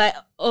stop by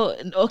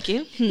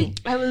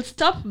I will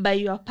stop by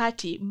your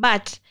party,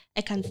 but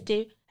I can't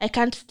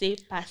stay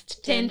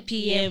past 10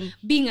 p.m.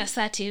 Being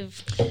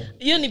assertive.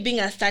 Hiyo ni being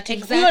assertive.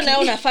 Exactly. Hiyo na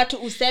unafaa tu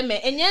useme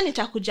enyewe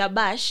nitakuja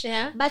bash,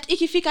 but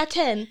ikifika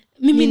 10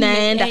 mimi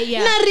naenda.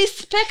 Na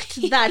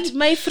respect that.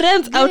 My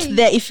friends out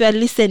there, if you are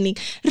listening,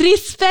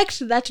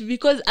 respect that,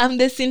 because I'm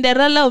the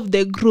Cinderella of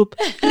the group.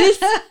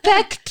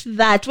 Respect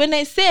that. When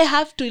I say I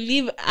have to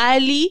leave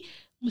early,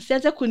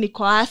 msianze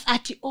kunikoas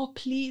ati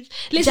please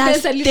Let's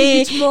just dance a little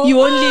stay. bit more.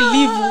 You only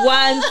live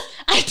once.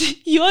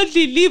 Ati you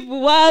only live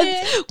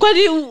once.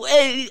 Kwani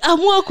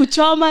amua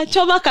kuchoma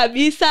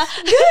kabisa.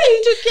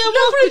 Ukichoma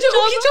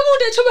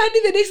utachoma hadi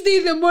the next day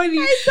in the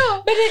morning.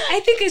 But I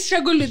think I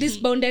struggle with this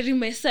boundary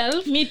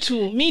myself. Me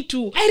too.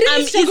 I really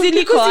I'm struggle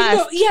easily because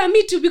coerced.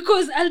 me too,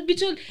 because I'll be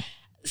told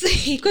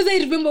because I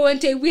remember one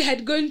time we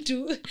had gone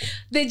to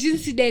the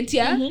incident,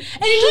 and it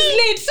was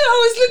late, so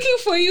I was looking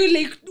for you,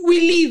 like we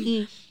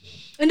leave.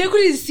 And I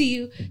couldn't see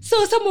you.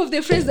 So some of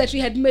the friends that we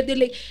had met, they're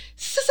like,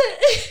 Sasa,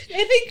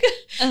 I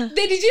think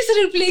they just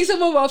started playing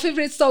some of our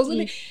favorite songs.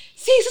 And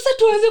see, Sasa,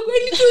 it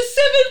was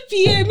 7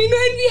 p.m., and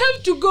we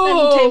have to go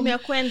home. And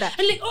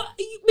like, but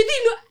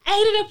then, I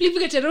ended up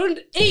leaving at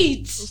around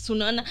 8.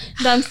 Sunona.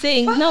 I'm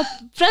saying, now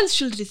friends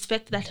should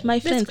respect that. My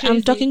friends, crazy.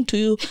 I'm talking to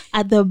you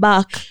at the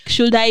back.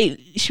 Should I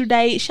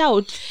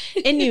shout?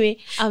 Anyway,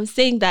 I'm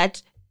saying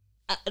that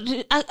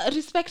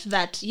respect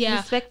that. Yeah.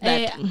 Respect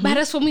that. But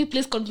as for me,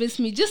 please convince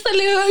me. Just a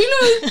little,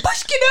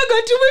 push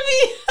kidogo to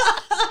maybe.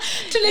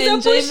 To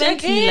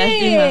Enjoyment ni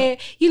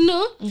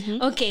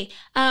lazima. Okay.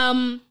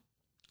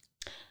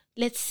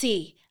 Let's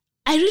see.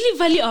 I really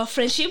value our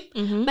friendship,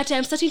 but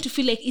I'm starting to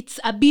feel like it's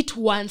a bit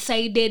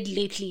one-sided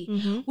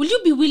lately. Will you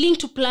be willing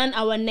to plan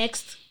our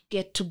next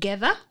get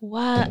together?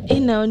 Wow,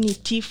 only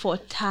tea for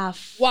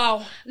tough.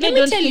 Wow. I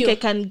don't think I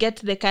can get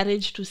the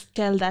courage to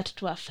tell that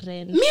to a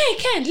friend. Me, I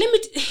can't.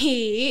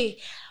 Hey.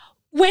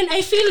 When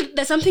I feel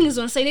that something is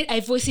one-sided, I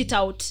voice it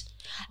out.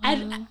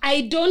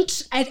 I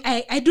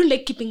don't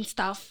like keeping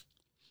stuff.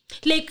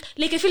 Like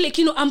I feel like,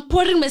 I'm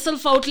pouring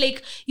myself out,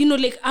 like,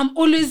 like I'm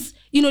always,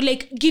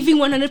 like giving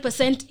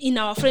 100% in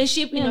our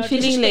friendship, in our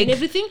relationship, like, and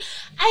everything.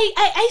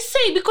 I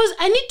say, because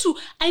I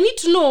need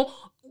to know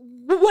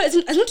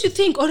what you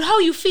think or how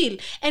you feel.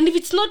 And if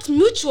it's not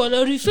mutual,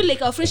 or you feel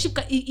like our friendship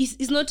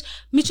is not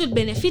mutual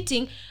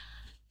benefiting,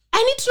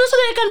 I need to know so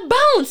that I can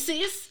bounce,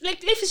 sis.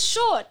 Like, life is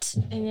short.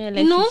 Yeah,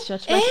 life is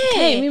short. But,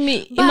 hey,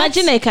 Mimi,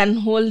 imagine I can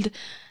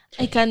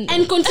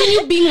and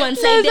continue being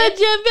one-sided.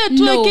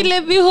 No.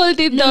 Hold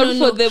it down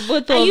for the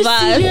both of us. Are you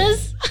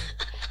serious?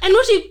 And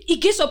what if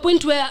it gets to a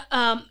point where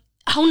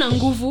hauna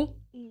nguvu,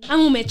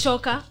 ama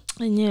umechoka?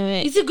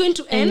 Is it going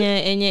to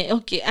end?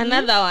 Okay,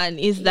 another one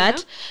is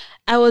that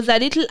I was a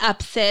little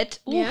upset.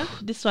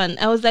 This one.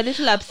 I was a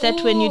little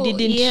upset when you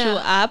didn't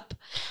show up.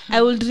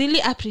 I would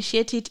really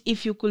appreciate it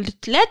if you could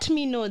let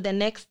me know the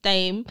next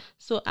time,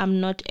 so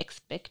I'm not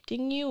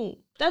expecting you.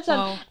 That's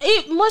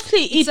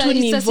mostly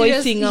it's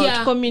voicing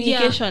out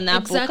communication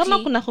hapo. Exactly.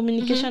 Kama kuna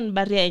communication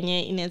barrier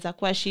yenye inaweza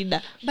kuwa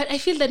shida. But I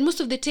feel that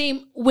most of the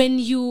time when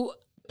you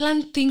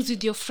plan things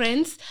with your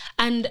friends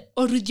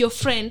or with your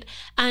friend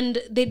and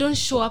they don't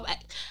show up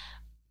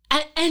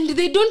and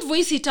they don't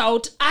voice it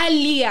out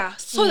earlier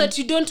so that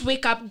you don't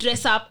wake up,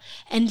 dress up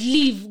and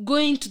leave,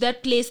 going to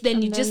that place, then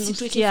you just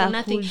sit waiting for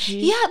nothing.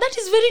 Yeah, that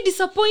is very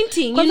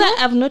disappointing. Because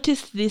I've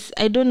noticed this.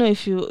 I don't know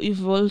if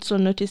you've also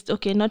noticed.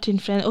 Okay, not in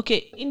friends.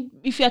 Okay,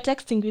 if you're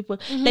texting people,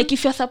 like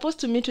if you're supposed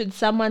to meet with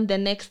someone the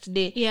next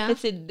day,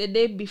 let's say the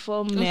day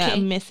before,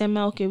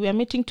 okay, we are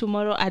meeting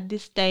tomorrow at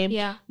this time,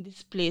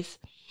 this place.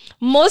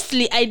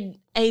 Mostly, I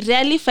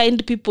rarely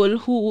find people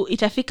who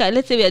itafika.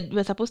 Let's say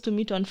we're supposed to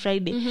meet on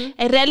Friday.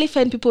 I rarely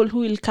find people who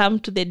will come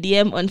to the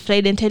DM on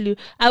Friday and tell you,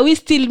 are we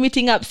still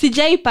meeting up?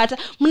 Sijaipata.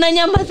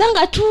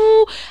 Mnanyamazanga tu.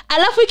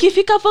 Alafu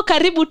ikifika hapo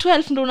karibu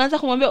 12 ndo unaanza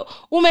kumwambia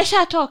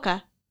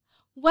umeshatoka.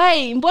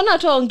 Why? Mbona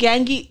tu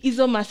ongeangi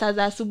hizo masaa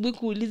za asubuhi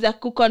kuuliza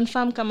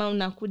kuconfirm kama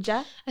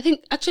unakuja? I think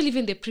actually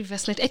even the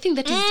previous night. I think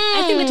that is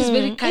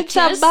very courteous. It's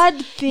a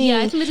bad thing.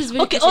 Yeah, I think that is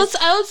very courteous.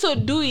 I also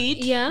do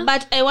it,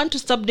 but I want to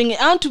stop doing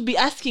it. I want to be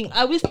asking,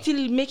 are we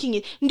still making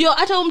it? Ndio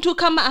hata mtu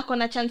kama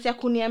akona chance ya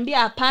kuniambia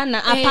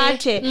hapana,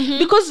 apate.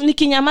 Because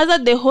nikinyamaza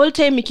the whole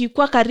time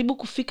ikikuwa karibu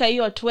kufika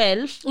hiyo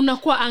 12,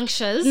 unakuwa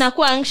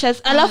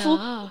anxious. Alafu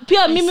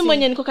pia mimi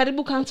mwenye niko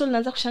karibu cancel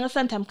naanza kushangaa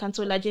sana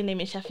cancel aje na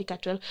imeshafika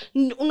 12.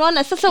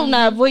 Unaona sasa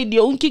una avoid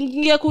yo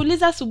unkingia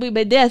kuuliza asubuhi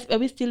by there are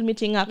we still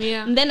meeting up,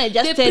 and then I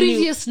just tell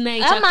you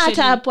ama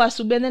hata hapo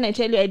asubuhi, and then I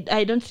tell you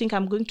I don't think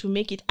I'm going to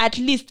make it. At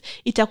least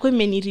itakuwa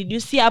imeni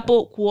reduce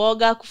hapo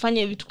kuoga,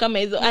 kufanya vitu kama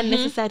hizo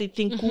unnecessary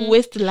thing, ku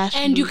waste last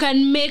and you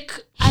can make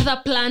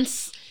other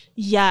plans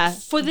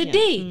for the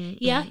day.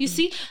 You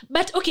see.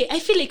 But okay, I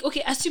feel like,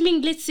 okay,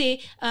 assuming let's say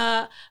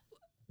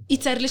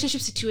it's a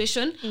relationship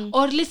situation,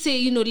 or let's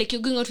say like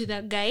you're going out with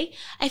a guy,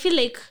 I feel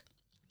like,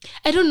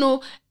 I don't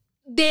know,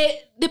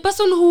 the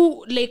person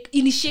who like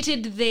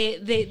initiated the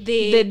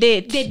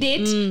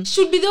date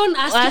should be the one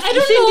asking. I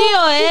don't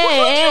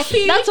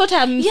know. That's what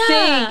I'm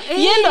saying.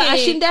 Yendo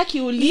ashinda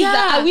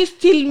akiuliza, are we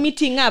still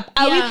meeting up?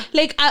 Are we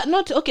like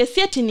not okay,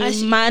 set in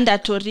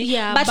mandatory,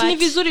 but ni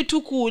vizuri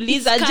tu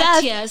kuuliza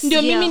just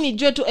ndio mimi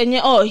nijue tu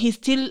enye he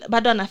still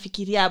bado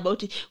anafikiria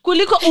about it,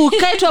 kuliko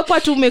ukae tu hapo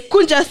tu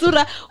umekunja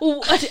sura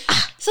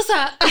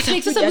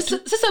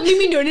sasa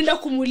mimi ndio nenda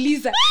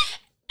kumuuliza.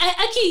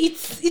 Actually,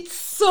 it's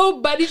so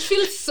bad. It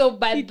feels so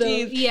bad though.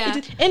 Yeah.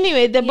 It is.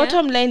 Anyway, the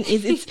bottom line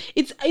is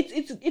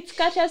it's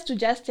catches to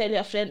just tell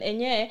your friend,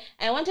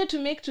 I wanted to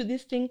make to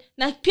this thing.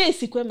 Na pia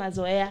isikwe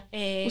mazoea.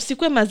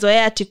 Usikwe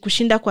mazoea ati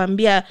kushinda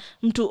kuambia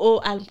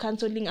mtu I'm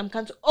cancelling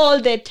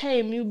all the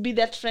time. You be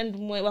that friend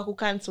wa ku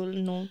cancel.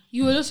 No.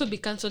 You will also be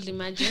cancelled,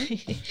 imagine.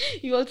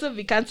 You also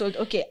be cancelled.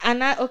 Okay.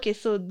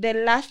 So the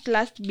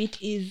last bit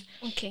is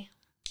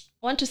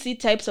want to see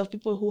types of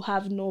people who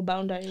have no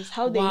boundaries.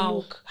 How they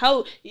look.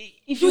 How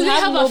if do you they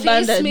have no a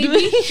face, boundaries.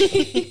 maybe?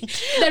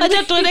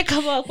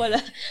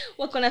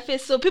 Wakona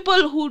face. So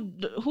people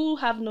who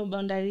have no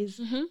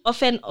boundaries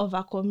often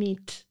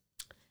overcommit.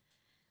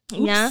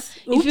 Oops. Yeah.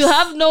 If you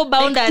have no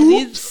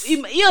boundaries,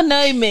 you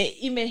know it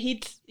may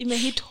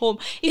hit home.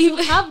 If you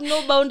have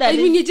no boundaries,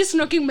 I mean, you're just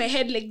knocking my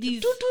head like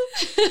this.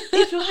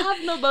 If you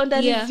have no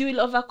boundaries, you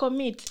will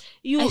overcommit.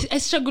 I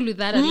struggle with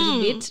that a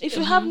little bit. If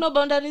you have no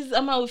boundaries,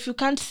 if you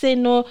can't say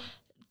no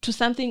to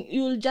something,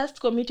 you will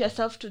just commit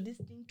yourself to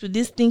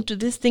this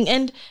thing,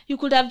 and you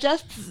could have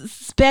just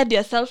spared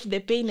yourself the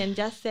pain and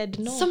just said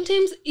no.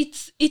 Sometimes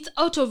it's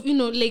out of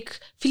like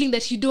feeling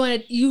that you don't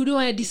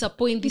want to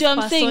disappoint this person.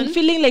 I'm saying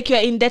feeling like you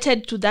are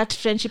indebted to that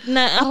friendship.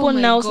 Now,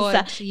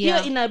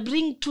 here in a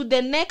bring to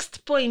the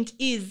next point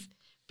is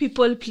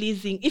people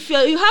pleasing. If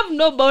you have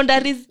no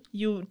boundaries,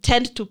 you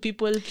tend to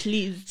people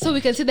please. So we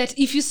can say that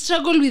if you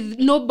struggle with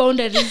no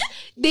boundaries,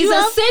 there's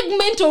a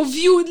segment of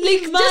you,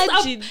 like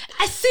imagine.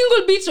 just a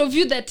single bit of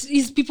you that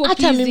is people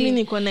pleasing. Hata mimi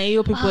niko na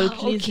hiyo people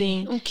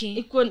pleasing. Okay.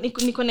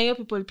 Niko na hiyo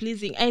people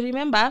pleasing. I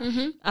remember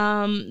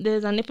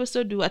there's an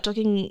episode we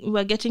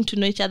were getting to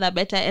know each other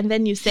better, and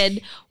then you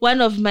said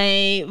one of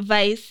my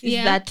vice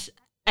is that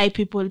I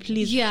people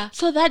please. Yeah.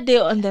 So that day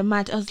on the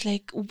mat, I was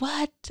like,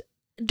 what?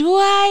 Do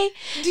I?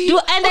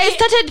 And I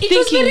started thinking. It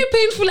was very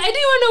painful. I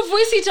didn't want to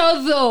voice it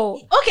out though.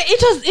 Okay,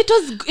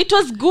 it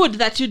was good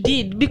that you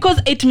did, because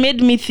it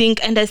made me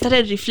think, and I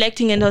started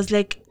reflecting, and I was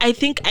like, I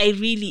think I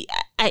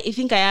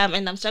am,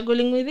 and I'm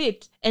struggling with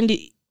it. And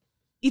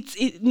it's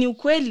ni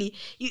ukweli.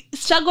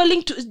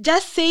 Struggling to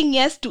just saying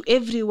yes to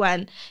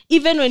everyone,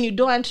 even when you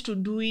don't want to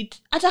do it.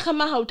 Hata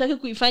kama hautaki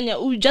kuifanya,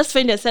 you just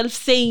find yourself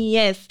saying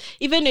yes,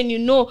 even when you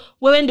know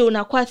wewe ndio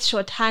unakuwa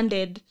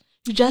short-handed.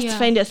 You just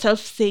find yourself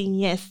saying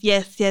yes,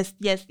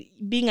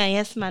 being a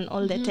yes man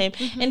all the time.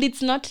 And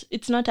it's not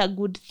a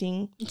good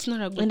thing. It's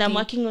not a good thing. And I'm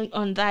working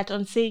on that,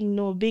 on saying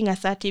no, being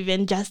assertive,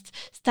 and just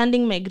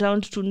standing my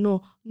ground to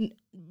no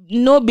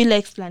bill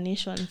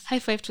explanations. High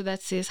five to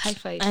that, sis. High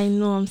five. I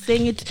know, I'm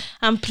saying it,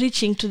 I'm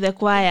preaching to the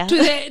choir.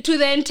 To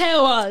the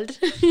entire world.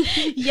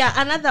 Yeah,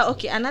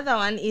 another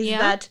one is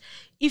that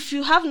if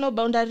you have no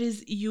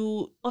boundaries,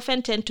 you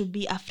often tend to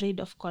be afraid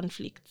of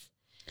conflicts.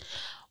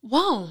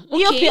 Wow.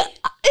 Okay.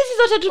 This is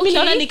what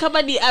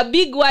I mean. A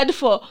big word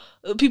for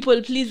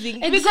people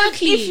pleasing. Exactly.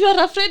 Because if you're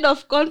afraid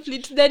of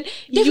conflict, then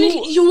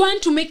definitely you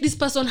want to make this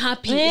person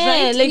happy,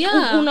 right? Like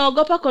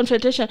unaogopa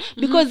confrontation.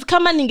 Because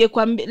kama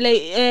ningekwambia,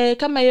 like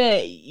kama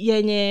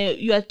yenye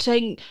you are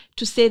trying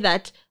to say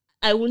that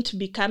I won't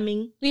be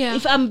coming. Yeah.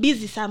 If I'm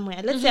busy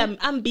somewhere, let's say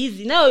I'm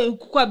busy now.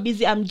 Kukua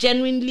busy, I'm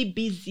genuinely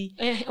busy.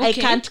 Okay. I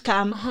can't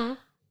come.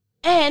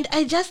 And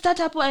I just start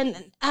up,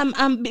 and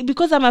I'm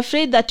because I'm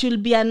afraid that you'll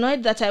be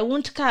annoyed that I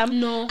won't come.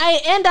 No.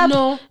 I end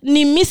up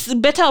miss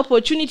better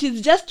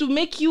opportunities just to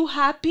make you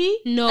happy.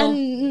 No.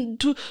 And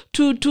to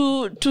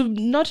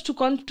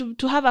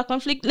have a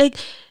conflict. Like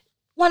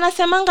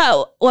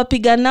wanasemanga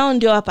wapiganao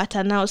ndio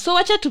wapatanao. So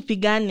wacha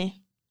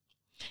tupigane.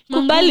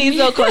 Kubali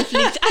hizo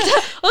conflict.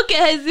 Okay,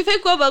 haizifai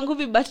kuwa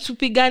banguvi, but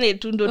tupigane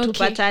tu ndo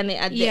tupatane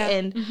at the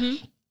end.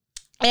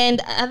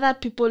 And other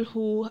people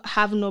who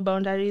have no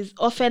boundaries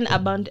often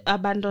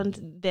abandon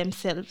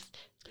themselves.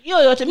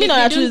 Mimi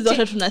naona tu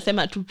zote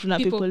tunasema tu tuna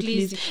people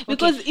please.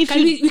 Because if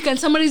we can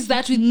summarize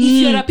that with if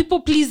you're a people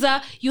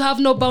pleaser, you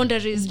have no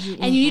boundaries,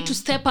 and you need to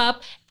step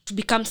up to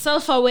become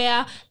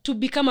self-aware, to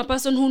become a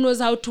person who knows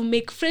how to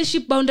make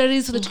friendship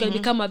boundaries so that you can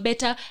become a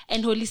better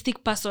and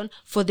holistic person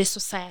for the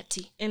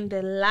society. And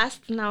the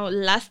last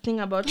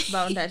thing about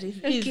boundaries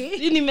is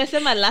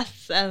nimesema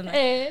last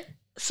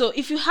So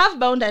if you have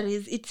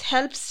boundaries, it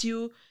helps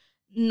you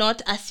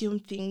not assume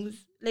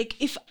things. Like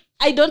if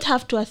I don't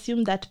have to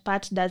assume that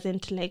Pat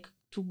doesn't like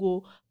to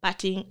go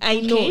partying.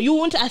 I know you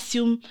won't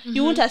assume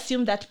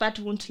that Pat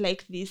won't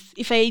like this.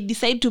 If I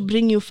decide to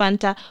bring you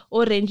Fanta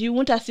orange, you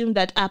won't assume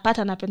that Pat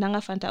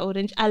anapendanga Fanta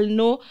orange. I'll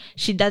know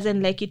she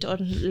doesn't like it or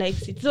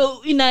likes it.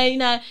 So in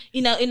a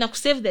to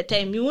save the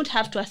time, you won't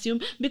have to assume,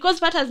 because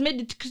Pat has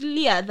made it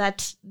clear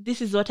that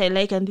this is what I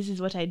like and this is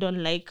what I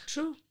don't like.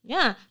 True.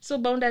 Yeah. So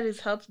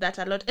boundaries helps that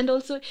a lot, and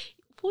also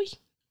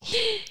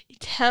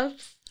it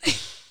helps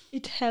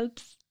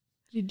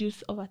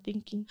reduce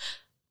overthinking.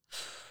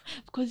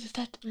 Because you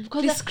start,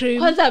 please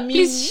scream,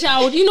 please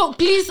shout,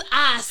 please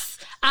ask,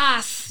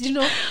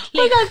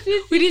 like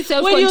we need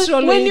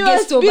self-control when you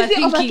get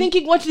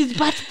overthinking. What is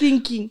Pat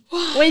thinking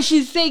when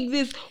she's saying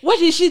this?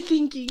 What is she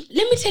thinking?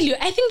 Let me tell you,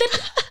 I think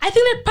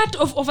that part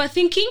of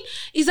overthinking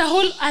is a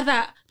whole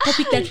other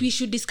topic that we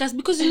should discuss,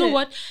 because you know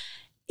what,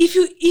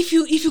 if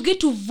you get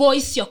to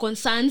voice your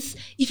concerns,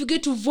 if you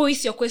get to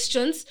voice your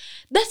questions,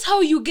 that's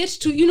how you get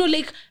to,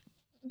 like,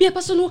 be a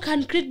person who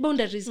can create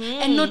boundaries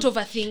and not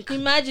overthink.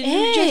 Imagine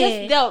you're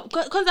just there.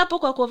 Because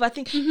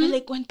overthink.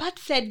 Like, when Pat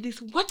said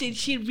this, what did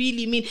she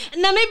really mean?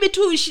 And now maybe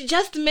too, she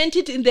just meant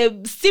it in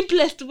the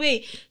simplest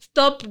way.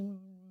 Stop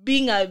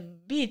being a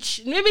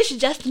bitch. Maybe she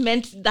just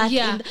meant that.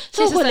 Yeah.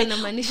 So like, maybe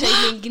anamaanisha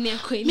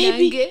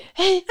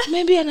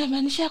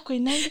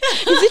koinange.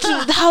 Is it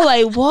how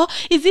I wore?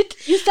 Is it?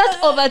 You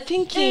start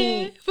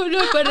overthinking for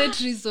no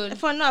apparent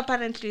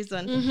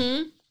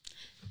reason.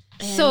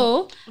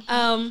 So,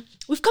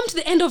 we've come to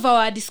the end of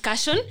our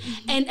discussion,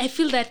 and I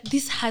feel that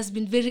this has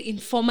been very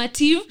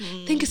informative.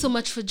 Thank you so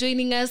much for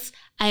joining us.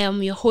 I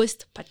am your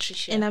host,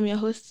 Patricia. And I'm your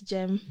host,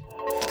 Jem.